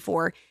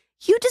 2024,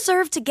 you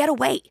deserve to get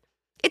away.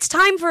 It's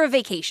time for a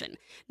vacation,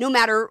 no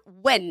matter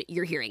when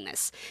you're hearing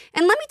this.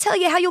 And let me tell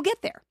you how you'll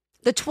get there.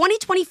 The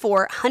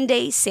 2024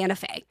 Hyundai Santa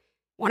Fe.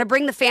 Want to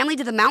bring the family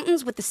to the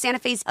mountains with the Santa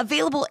Fe's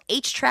available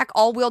H-Track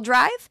all-wheel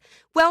drive?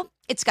 Well,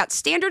 it's got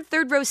standard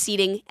third-row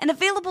seating and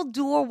available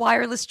dual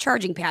wireless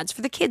charging pads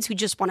for the kids who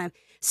just want to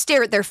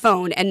stare at their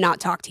phone and not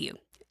talk to you.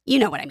 You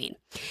know what I mean.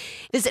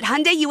 Visit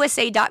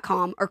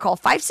HyundaiUSA.com or call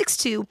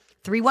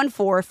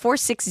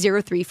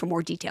 562-314-4603 for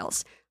more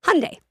details.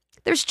 Hyundai,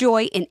 there's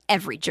joy in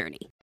every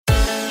journey.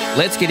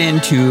 Let's get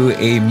into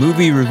a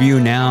movie review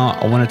now.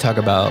 I want to talk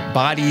about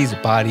Bodies,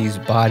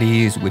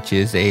 which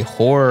is a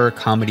horror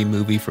comedy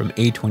movie from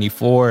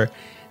A24.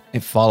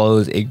 It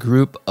follows a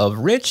group of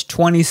rich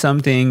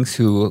 20-somethings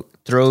who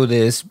throw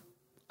this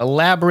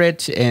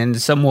elaborate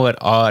and somewhat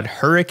odd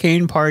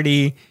hurricane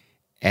party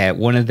at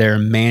one of their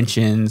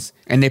mansions.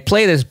 And they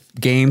play this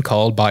game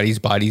called Bodies,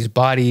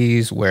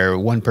 where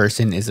one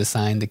person is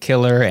assigned the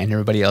killer and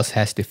everybody else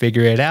has to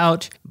figure it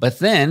out. But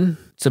then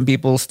some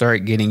people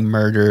start getting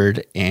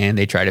murdered and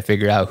they try to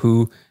figure out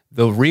who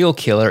the real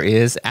killer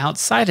is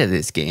outside of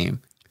this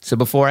game. So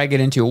before I get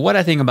into what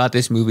I think about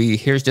this movie,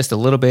 here's just a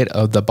little bit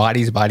of the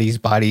Bodies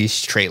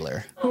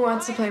trailer. Who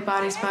wants to play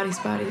Bodies? Guys,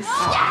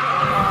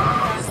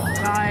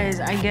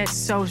 I get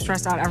so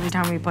stressed out every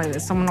time we play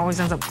this. Someone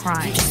always ends up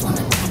crying.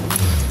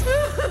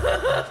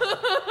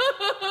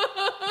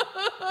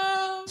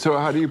 So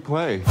how do you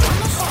play?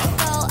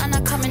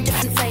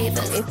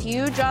 If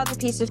you draw the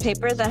piece of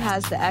paper that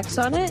has the X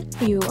on it,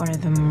 you are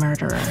the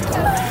murderer.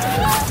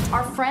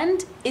 Our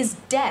friend is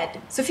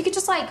dead. So if you could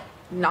just,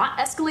 not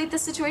escalate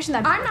this situation.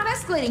 I'm not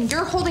escalating.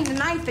 You're holding the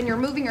knife and you're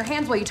moving your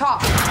hands while you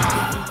talk.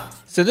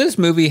 So this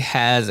movie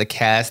has a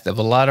cast of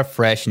a lot of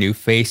fresh new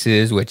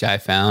faces, which I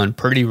found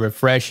pretty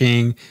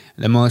refreshing.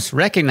 The most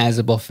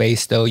recognizable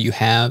face, though, you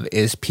have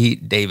is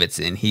Pete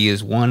Davidson. He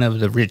is one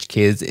of the rich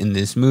kids in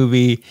this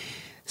movie.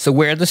 So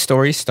where the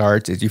story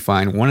starts is you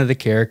find one of the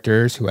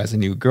characters who has a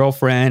new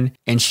girlfriend,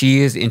 and she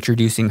is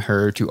introducing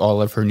her to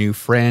all of her new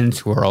friends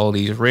who are all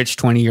these rich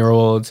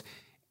 20-year-olds.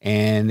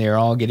 And they're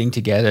all getting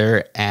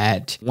together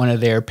at one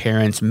of their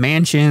parents'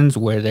 mansions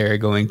where they're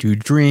going to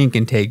drink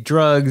and take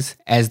drugs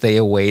as they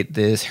await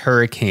this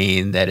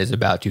hurricane that is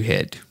about to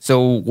hit. So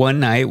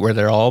one night where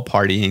they're all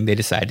partying, they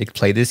decide to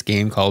play this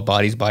game called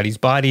Bodies,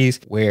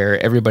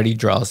 where everybody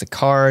draws a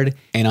card.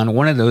 And on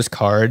one of those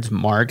cards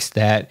marks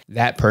that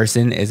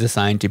person is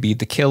assigned to be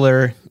the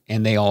killer,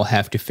 and they all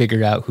have to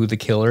figure out who the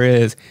killer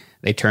is.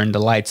 They turn the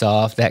lights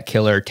off, that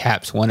killer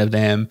taps one of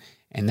them,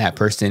 and that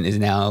person is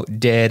now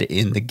dead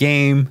in the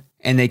game.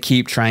 And they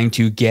keep trying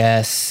to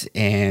guess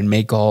and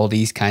make all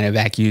these kind of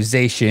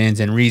accusations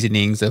and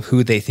reasonings of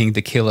who they think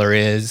the killer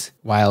is,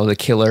 while the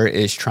killer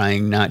is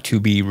trying not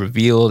to be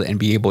revealed and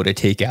be able to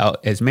take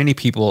out as many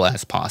people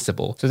as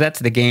possible. So that's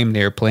the game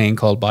they're playing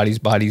called Bodies.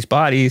 But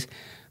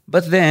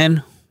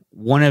then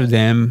one of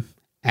them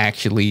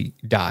actually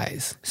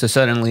dies. So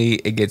suddenly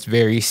it gets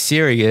very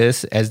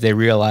serious as they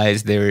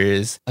realize there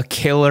is a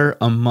killer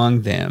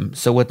among them.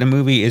 So what the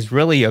movie is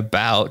really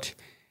about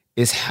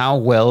is how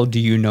well do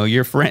you know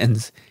your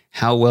friends?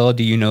 How well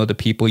do you know the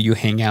people you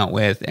hang out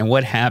with? And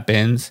what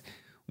happens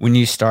when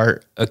you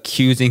start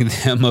accusing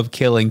them of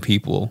killing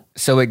people?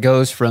 So it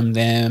goes from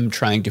them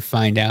trying to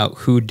find out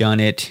who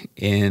done it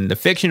in the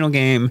fictional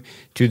game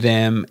to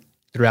them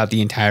throughout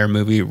the entire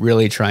movie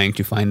really trying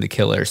to find the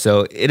killer.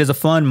 So it is a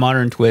fun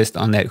modern twist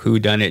on that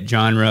whodunit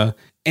genre.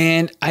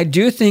 And I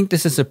do think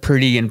this is a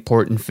pretty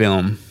important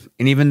film.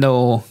 And even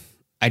though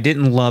I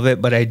didn't love it,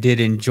 but I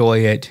did enjoy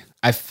it,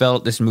 I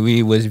felt this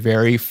movie was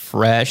very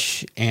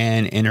fresh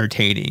and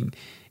entertaining.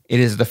 It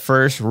is the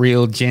first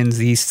real Gen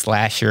Z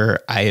slasher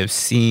I have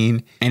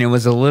seen, and it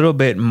was a little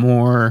bit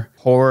more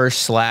horror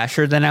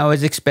slasher than I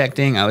was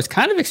expecting. I was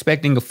kind of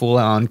expecting a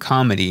full-on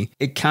comedy.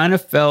 It kind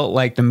of felt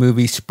like the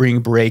movie Spring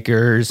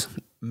Breakers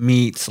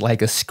meets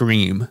like a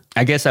Scream.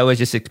 I guess I was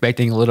just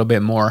expecting a little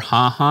bit more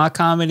ha-ha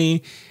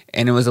comedy,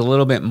 and it was a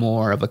little bit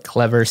more of a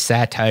clever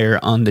satire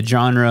on the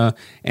genre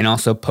and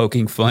also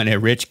poking fun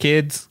at rich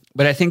kids.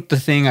 But I think the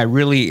thing I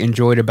really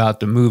enjoyed about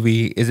the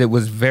movie is it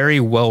was very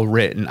well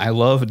written. I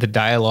love the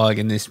dialogue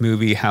in this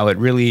movie, how it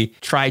really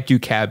tried to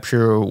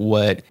capture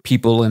what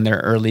people in their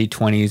early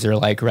 20s are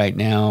like right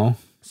now.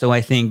 So I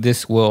think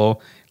this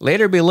will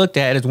later be looked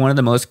at as one of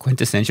the most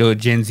quintessential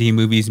Gen Z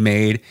movies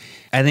made.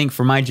 I think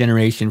for my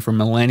generation, for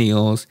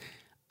millennials,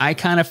 I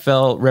kind of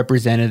felt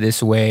represented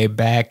this way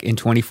back in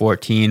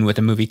 2014 with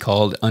a movie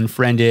called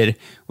Unfriended,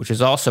 which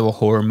is also a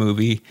horror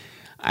movie.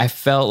 I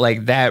felt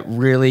like that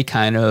really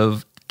kind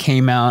of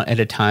came out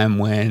at a time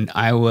when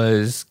I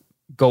was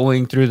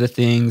going through the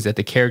things that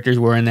the characters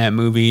were in that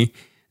movie.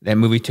 That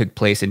movie took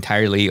place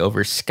entirely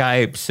over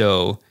Skype,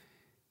 so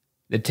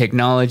the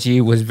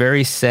technology was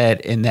very set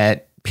in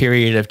that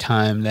period of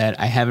time that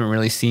I haven't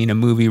really seen a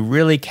movie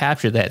really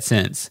capture that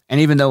sense.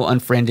 And even though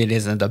Unfriended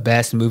isn't the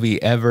best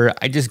movie ever,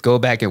 I just go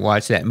back and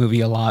watch that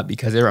movie a lot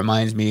because it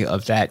reminds me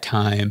of that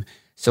time.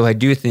 So I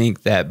do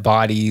think that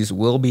Bodies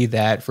will be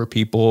that for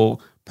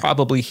people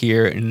probably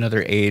here in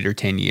another 8 or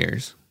 10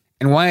 years.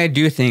 And why I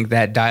do think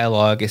that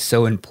dialogue is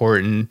so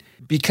important,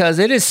 because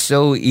it is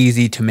so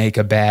easy to make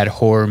a bad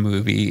horror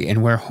movie,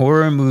 and where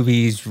horror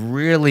movies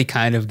really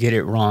kind of get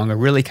it wrong or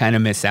really kind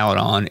of miss out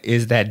on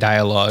is that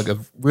dialogue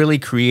of really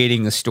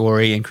creating a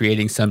story and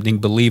creating something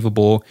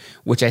believable,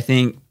 which I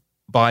think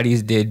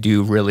Bodies did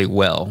do really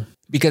well.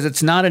 Because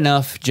it's not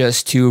enough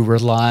just to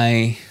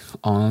rely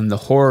on the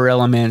horror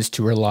elements,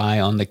 to rely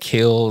on the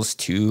kills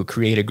to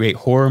create a great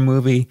horror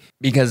movie,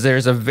 because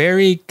there's a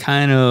very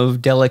kind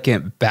of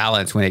delicate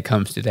balance when it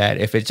comes to that.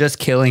 If it's just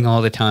killing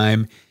all the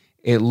time,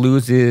 it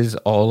loses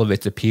all of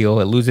its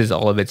appeal, it loses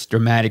all of its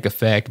dramatic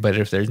effect. But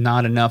if there's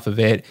not enough of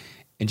it,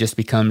 it just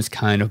becomes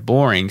kind of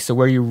boring. So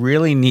where you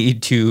really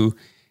need to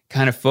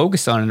kind of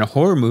focus on in a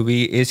horror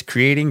movie is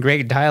creating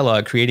great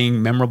dialogue,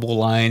 creating memorable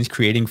lines,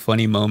 creating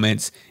funny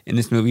moments. In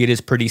this movie, it is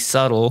pretty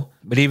subtle,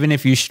 but even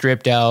if you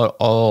stripped out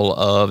all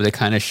of the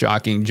kind of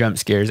shocking jump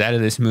scares out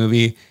of this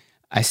movie,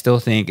 I still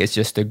think it's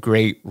just a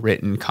great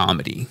written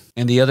comedy.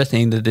 And the other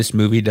thing that this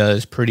movie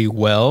does pretty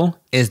well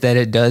is that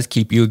it does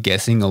keep you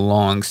guessing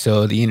along.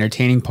 So the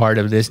entertaining part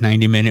of this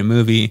 90-minute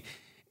movie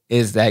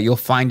is that you'll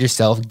find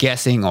yourself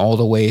guessing all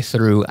the way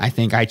through. I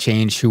think I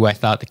changed who I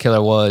thought the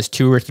killer was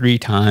 2 or 3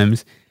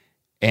 times.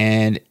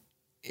 And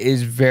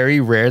it's very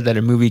rare that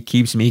a movie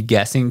keeps me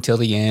guessing till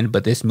the end,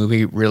 but this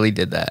movie really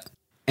did that.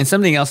 And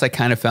something else I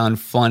kind of found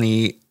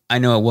funny, I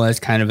know it was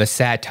kind of a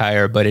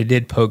satire, but it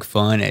did poke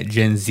fun at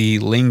Gen Z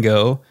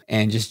lingo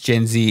and just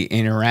Gen Z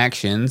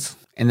interactions.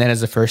 And that is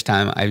the first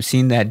time I've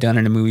seen that done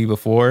in a movie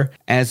before.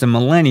 As a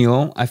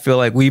millennial, I feel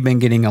like we've been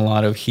getting a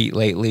lot of heat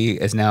lately,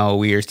 as now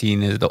we are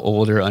seen as the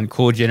older,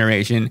 uncool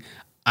generation.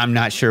 I'm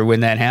not sure when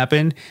that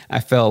happened. I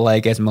felt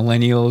like as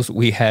millennials,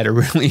 we had a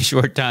really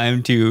short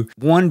time to,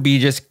 one, be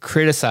just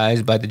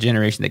criticized by the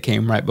generation that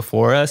came right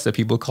before us, the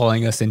people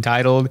calling us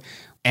entitled.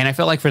 And I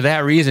felt like for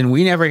that reason,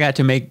 we never got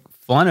to make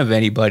fun of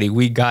anybody.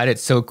 We got it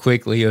so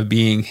quickly of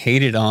being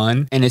hated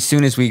on. And as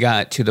soon as we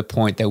got to the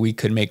point that we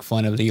could make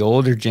fun of the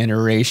older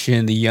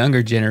generation, the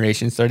younger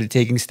generation started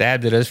taking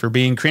stabs at us for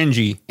being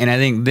cringy. And I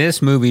think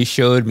this movie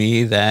showed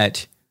me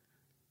that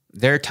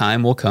their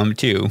time will come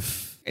too.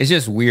 It's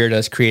just weird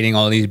us creating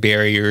all these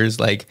barriers,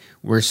 like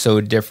we're so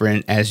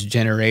different as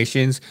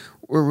generations.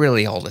 We're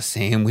really all the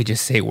same. We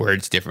just say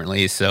words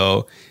differently.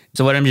 So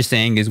what I'm just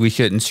saying is we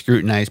shouldn't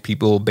scrutinize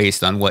people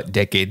based on what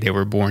decade they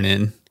were born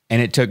in.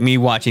 And it took me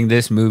watching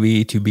this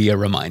movie to be a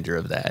reminder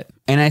of that.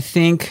 And I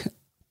think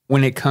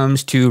when it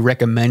comes to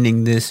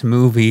recommending this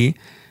movie,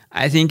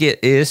 I think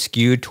it is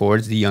skewed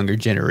towards the younger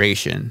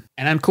generation.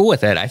 And I'm cool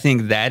with that. I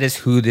think that is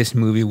who this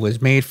movie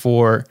was made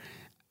for.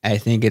 I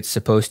think it's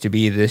supposed to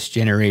be this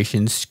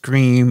generation's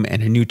Scream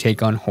and a new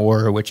take on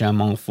horror, which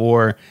I'm all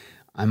for.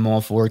 I'm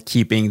all for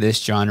keeping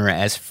this genre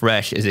as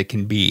fresh as it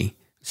can be.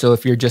 So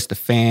if you're just a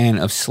fan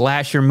of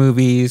slasher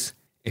movies,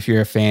 if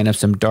you're a fan of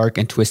some dark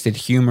and twisted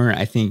humor,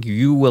 I think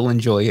you will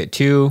enjoy it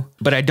too.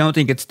 But I don't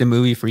think it's the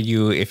movie for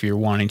you if you're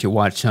wanting to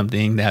watch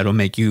something that'll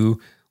make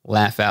you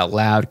laugh out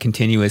loud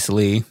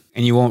continuously,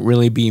 and you won't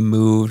really be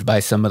moved by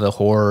some of the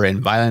horror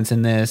and violence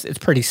in this. It's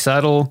pretty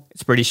subtle.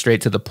 It's pretty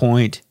straight to the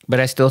point, but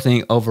I still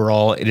think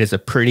overall it is a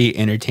pretty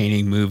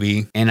entertaining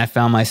movie, and I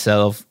found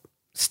myself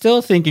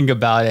still thinking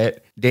about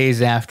it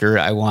days after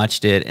I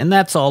watched it, and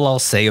that's all I'll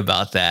say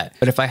about that.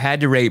 But if I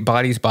had to rate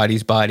Bodies,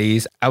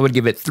 I would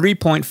give it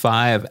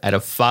 3.5 out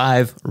of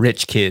 5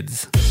 rich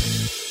kids.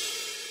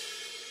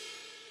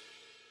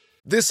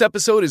 This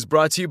episode is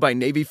brought to you by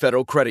Navy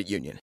Federal Credit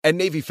Union. At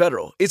Navy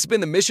Federal, it's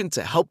been the mission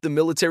to help the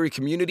military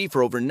community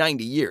for over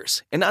 90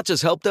 years. And not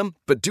just help them,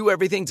 but do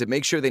everything to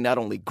make sure they not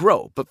only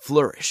grow, but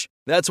flourish.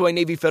 That's why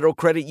Navy Federal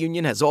Credit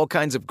Union has all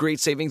kinds of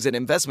great savings and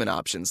investment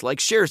options like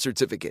share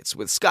certificates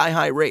with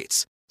sky-high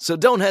rates. So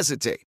don't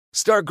hesitate.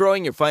 Start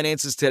growing your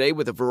finances today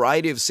with a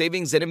variety of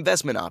savings and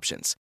investment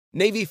options.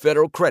 Navy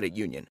Federal Credit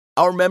Union.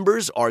 Our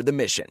members are the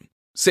mission.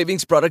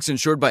 Savings products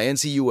insured by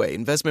NCUA.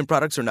 Investment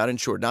products are not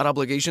insured, not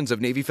obligations of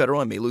Navy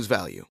Federal and may lose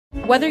value.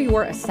 Whether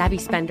you're a savvy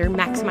spender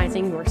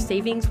maximizing your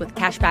savings with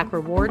cashback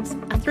rewards,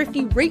 a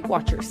thrifty rate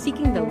watcher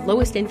seeking the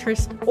lowest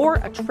interest, or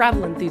a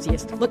travel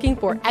enthusiast looking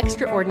for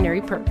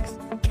extraordinary perks,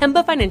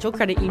 Kemba Financial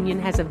Credit Union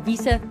has a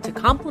visa to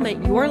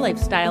complement your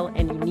lifestyle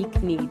and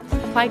unique needs.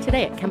 Apply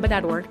today at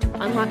Kemba.org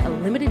to unlock a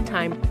limited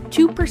time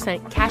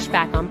 2% cash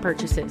back on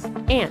purchases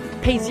and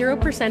pay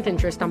 0%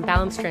 interest on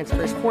balance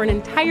transfers for an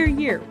entire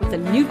year with a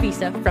new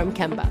visa from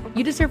Kemba.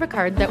 You deserve a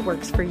card that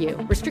works for you.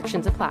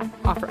 Restrictions apply.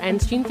 Offer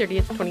ends June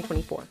 30th,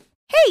 2024.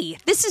 Hey,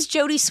 this is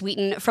Jody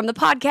Sweeten from the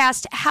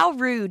podcast How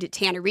Rude,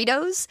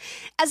 Tanneritos.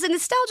 As a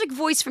nostalgic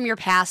voice from your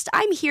past,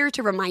 I'm here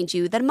to remind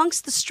you that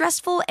amongst the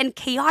stressful and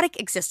chaotic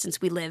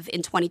existence we live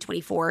in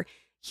 2024,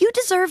 you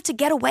deserve to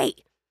get away.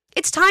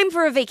 It's time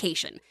for a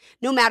vacation,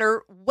 no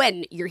matter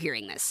when you're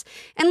hearing this.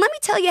 And let me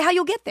tell you how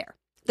you'll get there.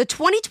 The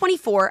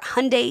 2024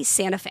 Hyundai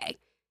Santa Fe.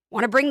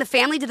 Want to bring the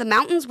family to the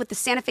mountains with the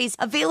Santa Fe's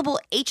available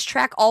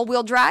H-Track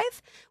all-wheel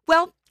drive?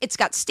 Well, it's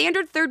got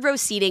standard third-row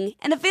seating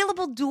and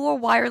available dual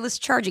wireless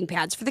charging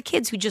pads for the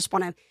kids who just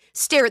want to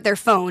stare at their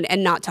phone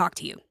and not talk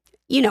to you.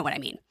 You know what I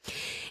mean.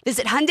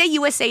 Visit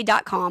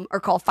HyundaiUSA.com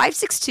or call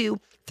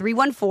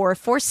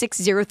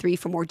 562-314-4603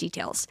 for more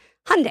details.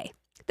 Hyundai,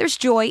 there's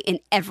joy in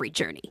every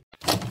journey.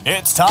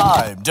 It's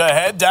time to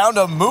head down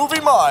to Movie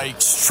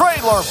Mike's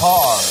Trailer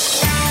Park.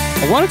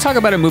 I want to talk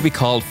about a movie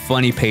called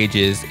Funny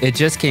Pages. It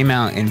just came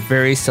out in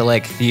very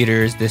select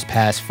theaters this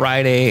past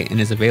Friday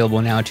and is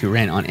available now to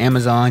rent on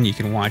Amazon. You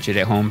can watch it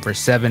at home for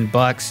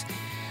 $7.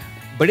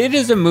 But it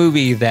is a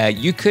movie that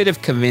you could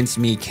have convinced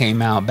me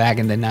came out back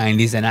in the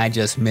 90s and I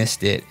just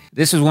missed it.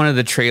 This was one of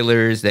the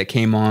trailers that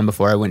came on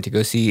before I went to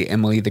go see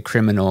Emily the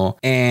Criminal,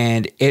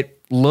 and it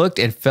looked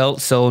and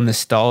felt so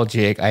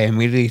nostalgic. I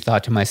immediately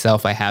thought to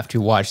myself, I have to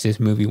watch this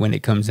movie when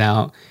it comes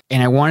out.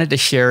 And I wanted to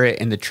share it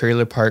in the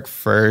trailer park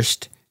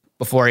first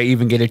before I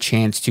even get a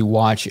chance to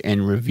watch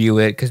and review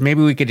it, because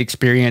maybe we could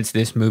experience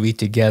this movie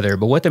together.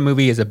 But what the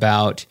movie is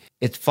about,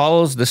 it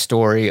follows the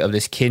story of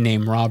this kid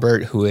named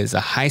Robert, who is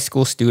a high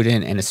school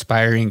student and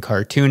aspiring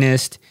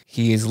cartoonist.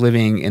 He is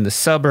living in the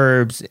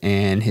suburbs,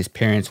 and his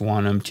parents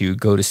want him to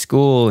go to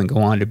school and go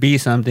on to be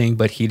something,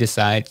 but he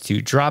decides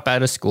to drop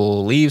out of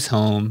school, leaves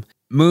home,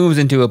 moves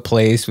into a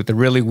place with a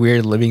really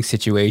weird living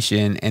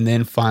situation, and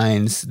then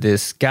finds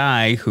this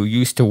guy who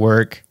used to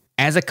work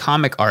as a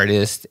comic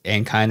artist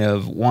and kind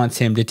of wants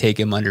him to take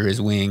him under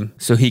his wing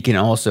so he can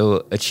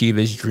also achieve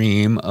his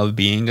dream of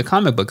being a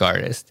comic book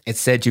artist. It's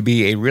said to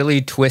be a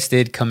really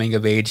twisted coming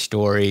of age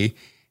story.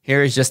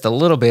 Here is just a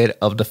little bit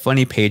of the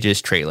Funny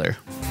Pages trailer.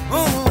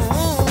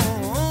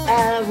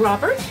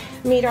 Robert,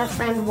 meet our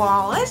friend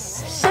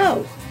Wallace.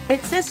 So,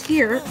 it says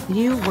here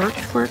you worked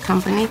for a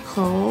company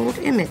called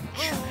Image.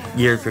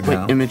 Years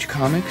ago. Wait, Image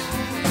Comics?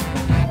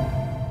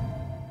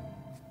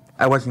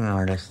 I wasn't an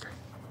artist.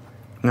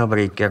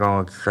 Nobody get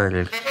all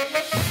excited.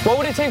 What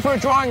would it take for a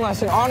drawing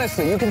lesson,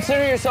 honestly? You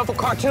consider yourself a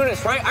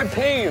cartoonist, right? I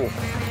pay you.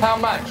 How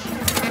much?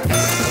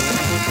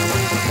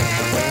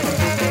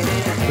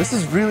 This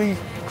is really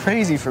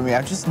crazy for me.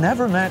 I've just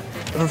never met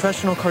a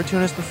professional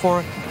cartoonist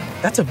before.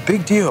 That's a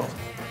big deal.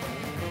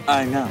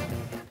 I know.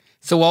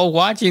 So while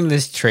watching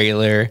this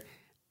trailer,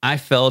 I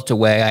felt a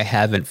way I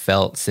haven't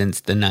felt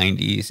since the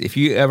 90s. If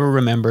you ever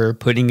remember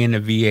putting in a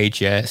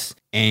VHS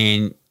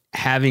and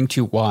having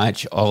to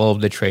watch all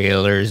of the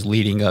trailers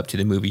leading up to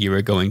the movie you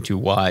were going to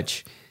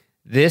watch,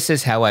 this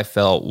is how I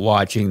felt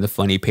watching the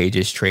Funny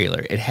Pages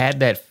trailer. It had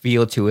that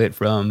feel to it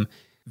from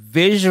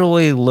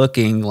visually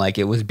looking like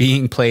it was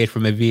being played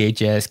from a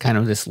VHS, kind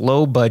of this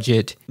low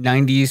budget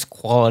 90s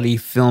quality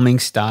filming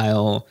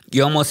style.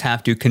 You almost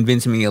have to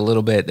convince me a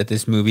little bit that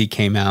this movie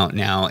came out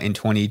now in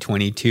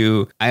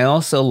 2022. I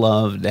also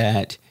love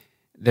that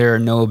there are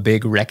no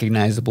big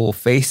recognizable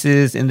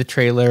faces in the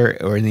trailer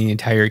or in the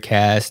entire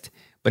cast.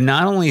 But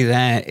not only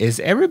that, is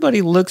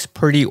everybody looks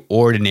pretty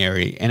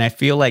ordinary. And I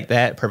feel like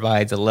that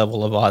provides a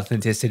level of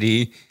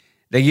authenticity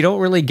that you don't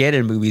really get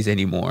in movies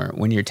anymore.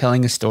 When you're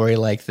telling a story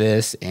like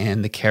this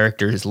and the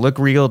characters look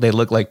real, they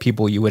look like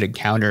people you would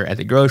encounter at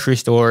the grocery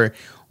store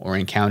or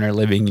encounter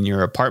living in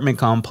your apartment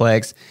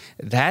complex.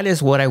 That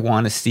is what I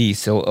want to see.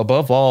 So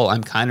above all,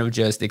 I'm kind of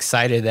just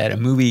excited that a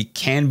movie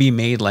can be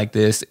made like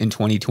this in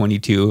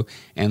 2022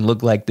 and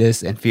look like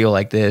this and feel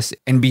like this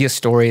and be a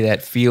story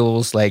that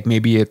feels like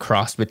maybe a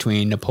cross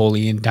between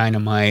Napoleon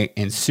Dynamite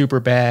and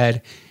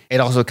Superbad.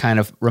 It also kind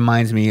of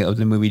reminds me of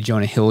the movie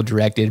Jonah Hill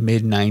directed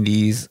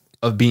mid-90s,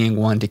 of being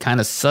one to kind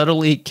of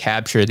subtly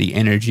capture the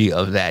energy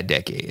of that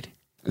decade.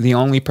 The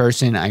only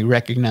person I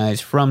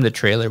recognized from the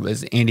trailer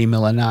was Andy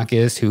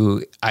Milonakis,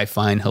 who I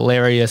find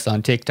hilarious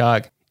on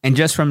TikTok. And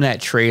just from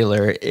that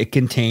trailer, it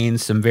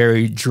contains some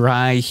very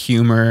dry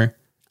humor.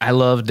 I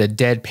love the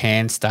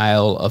deadpan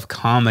style of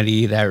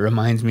comedy that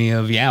reminds me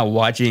of,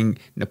 watching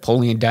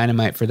Napoleon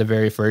Dynamite for the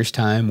very first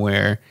time,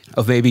 where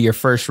maybe your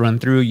first run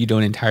through, you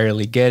don't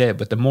entirely get it,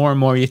 but the more and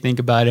more you think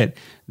about it,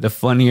 the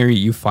funnier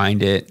you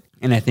find it.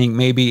 And I think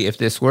maybe if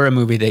this were a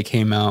movie that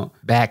came out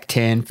back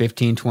 10,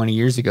 15, 20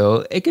 years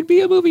ago, it could be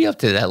a movie up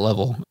to that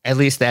level. At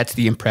least that's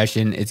the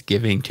impression it's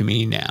giving to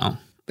me now.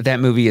 But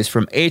that movie is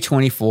from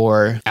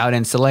A24, out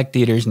in select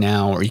theaters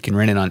now, or you can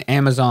rent it on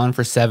Amazon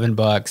for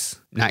 $7.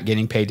 Not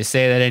getting paid to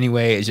say that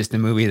anyway. It's just a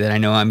movie that I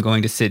know I'm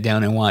going to sit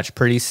down and watch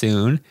pretty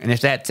soon. And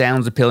if that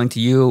sounds appealing to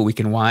you, we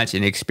can watch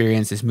and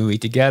experience this movie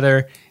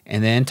together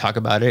and then talk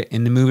about it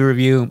in the movie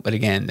review. But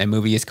again, that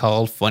movie is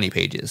called Funny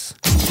Pages.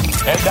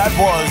 And that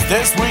was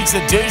this week's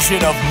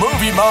edition of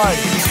Movie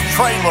Mike's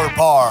Trailer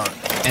Park.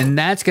 And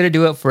that's going to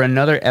do it for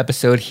another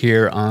episode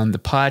here on the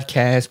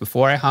podcast.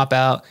 Before I hop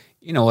out,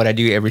 you know what I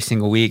do every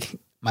single week,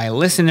 my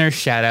listener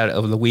shout out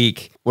of the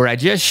week, where I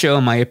just show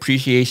my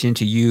appreciation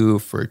to you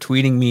for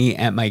tweeting me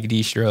at Mike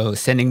Distro,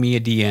 sending me a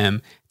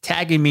DM,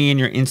 tagging me in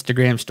your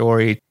Instagram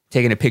story,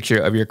 taking a picture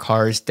of your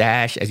car's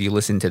dash as you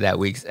listen to that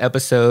week's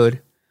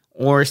episode,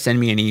 or send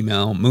me an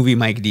email,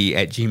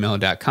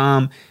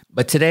 moviemiked@gmail.com.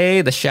 But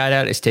today, the shout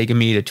out is taking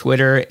me to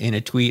Twitter in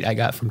a tweet I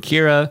got from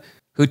Kira,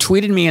 who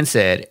tweeted me and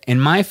said, "In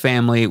my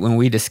family, when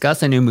we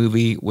discuss a new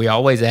movie, we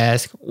always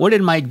ask, what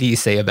did Mike D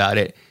say about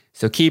it?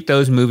 So keep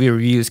those movie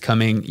reviews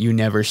coming. You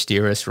never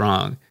steer us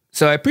wrong."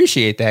 So I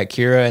appreciate that,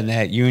 Kira, and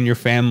that you and your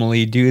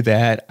family do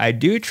that. I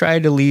do try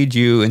to lead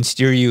you and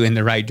steer you in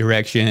the right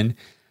direction.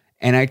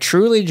 And I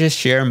truly just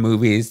share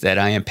movies that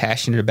I am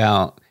passionate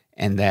about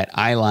and that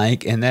I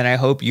like and that I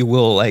hope you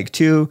will like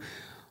too.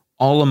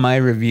 All of my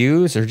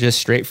reviews are just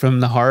straight from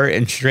the heart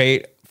and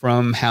straight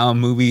from how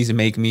movies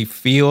make me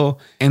feel.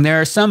 And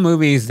there are some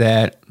movies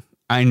that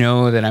I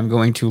know that I'm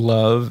going to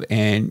love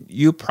and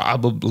you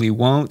probably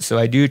won't. So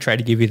I do try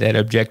to give you that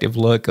objective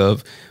look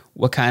of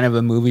what kind of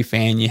a movie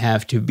fan you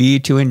have to be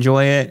to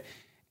enjoy it.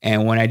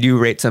 And when I do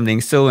rate something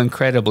so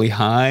incredibly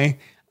high,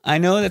 I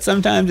know that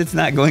sometimes it's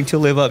not going to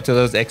live up to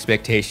those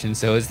expectations.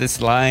 So it's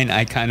this line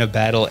I kind of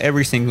battle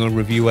every single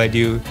review I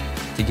do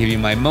to give you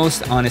my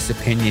most honest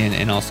opinion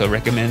and also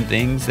recommend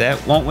things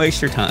that won't waste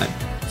your time.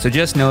 So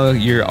just know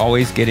you're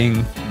always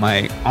getting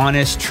my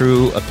honest,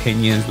 true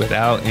opinions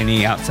without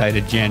any outside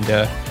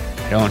agenda.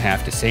 I don't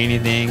have to say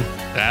anything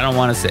that I don't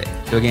want to say.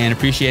 So again,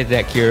 appreciate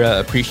that, Kira.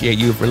 Appreciate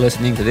you for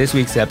listening to this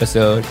week's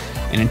episode.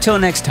 And until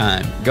next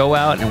time, go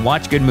out and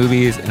watch good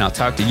movies, and I'll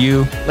talk to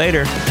you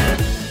later.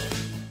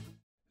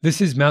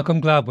 This is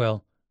Malcolm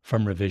Gladwell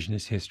from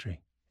Revisionist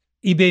History.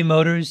 eBay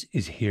Motors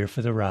is here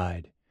for the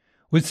ride.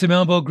 With some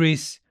elbow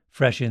grease,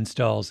 fresh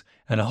installs,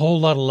 and a whole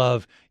lot of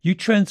love, you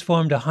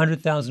transformed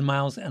 100,000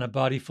 miles and a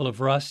body full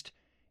of rust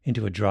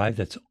into a drive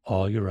that's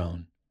all your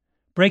own.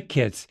 Brake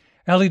kits,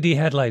 LED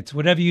headlights,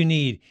 whatever you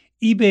need,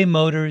 eBay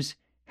Motors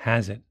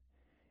has it.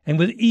 And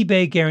with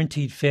eBay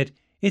Guaranteed Fit,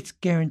 it's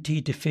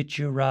guaranteed to fit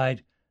your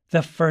ride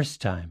the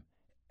first time,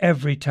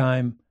 every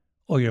time,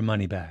 or your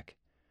money back.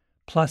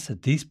 Plus,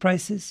 at these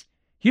prices,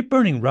 you're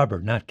burning rubber,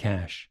 not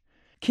cash.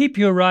 Keep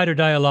your ride or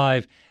die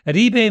alive at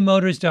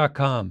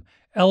ebaymotors.com.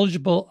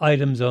 Eligible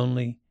items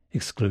only.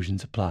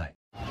 Exclusions apply.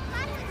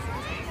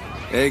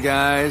 Hey,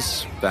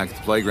 guys. Back at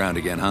the playground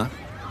again, huh?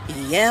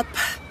 Yep.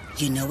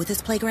 You know what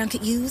this playground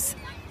could use?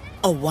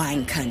 A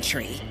wine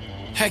country.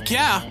 Heck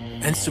yeah.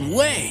 And some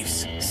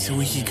waves so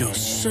we could go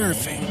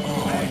surfing.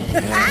 Oh,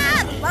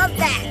 yeah. Love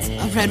that.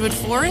 A redwood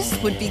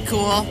forest would be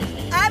cool.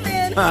 I'm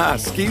in.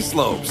 Ski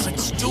slopes.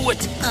 Let's do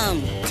it.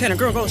 Can a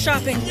girl go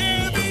shopping?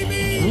 Yeah,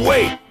 baby.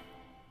 Wait.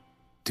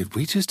 Did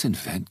we just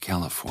invent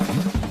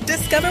California?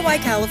 Discover why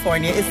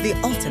California is the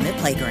ultimate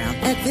playground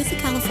at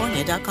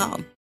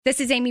visitcalifornia.com. This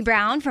is Amy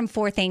Brown from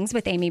 4 Things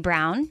with Amy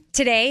Brown.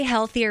 Today,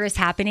 healthier is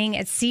happening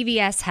at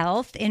CVS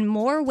Health in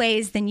more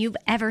ways than you've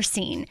ever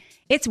seen.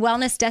 It's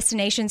wellness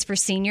destinations for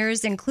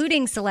seniors,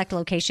 including select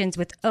locations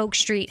with Oak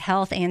Street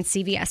Health and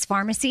CVS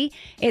Pharmacy.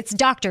 It's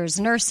doctors,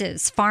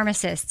 nurses,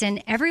 pharmacists,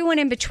 and everyone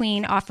in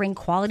between offering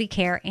quality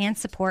care and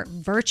support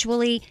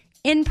virtually,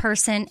 in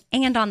person,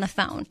 and on the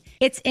phone.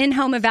 It's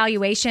in-home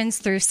evaluations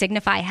through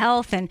Signify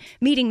Health and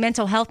meeting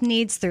mental health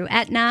needs through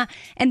Aetna.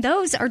 And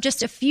those are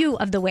just a few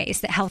of the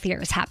ways that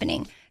healthier is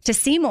happening. To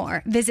see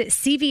more, visit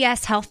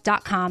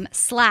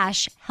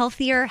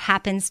cvshealth.com/healthier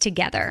happens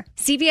together.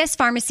 CVS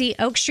Pharmacy,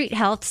 Oak Street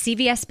Health,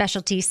 CVS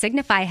Specialty,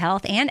 Signify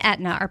Health, and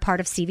Aetna are part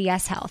of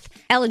CVS Health.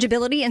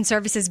 Eligibility and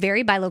services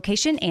vary by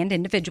location and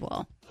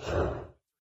individual.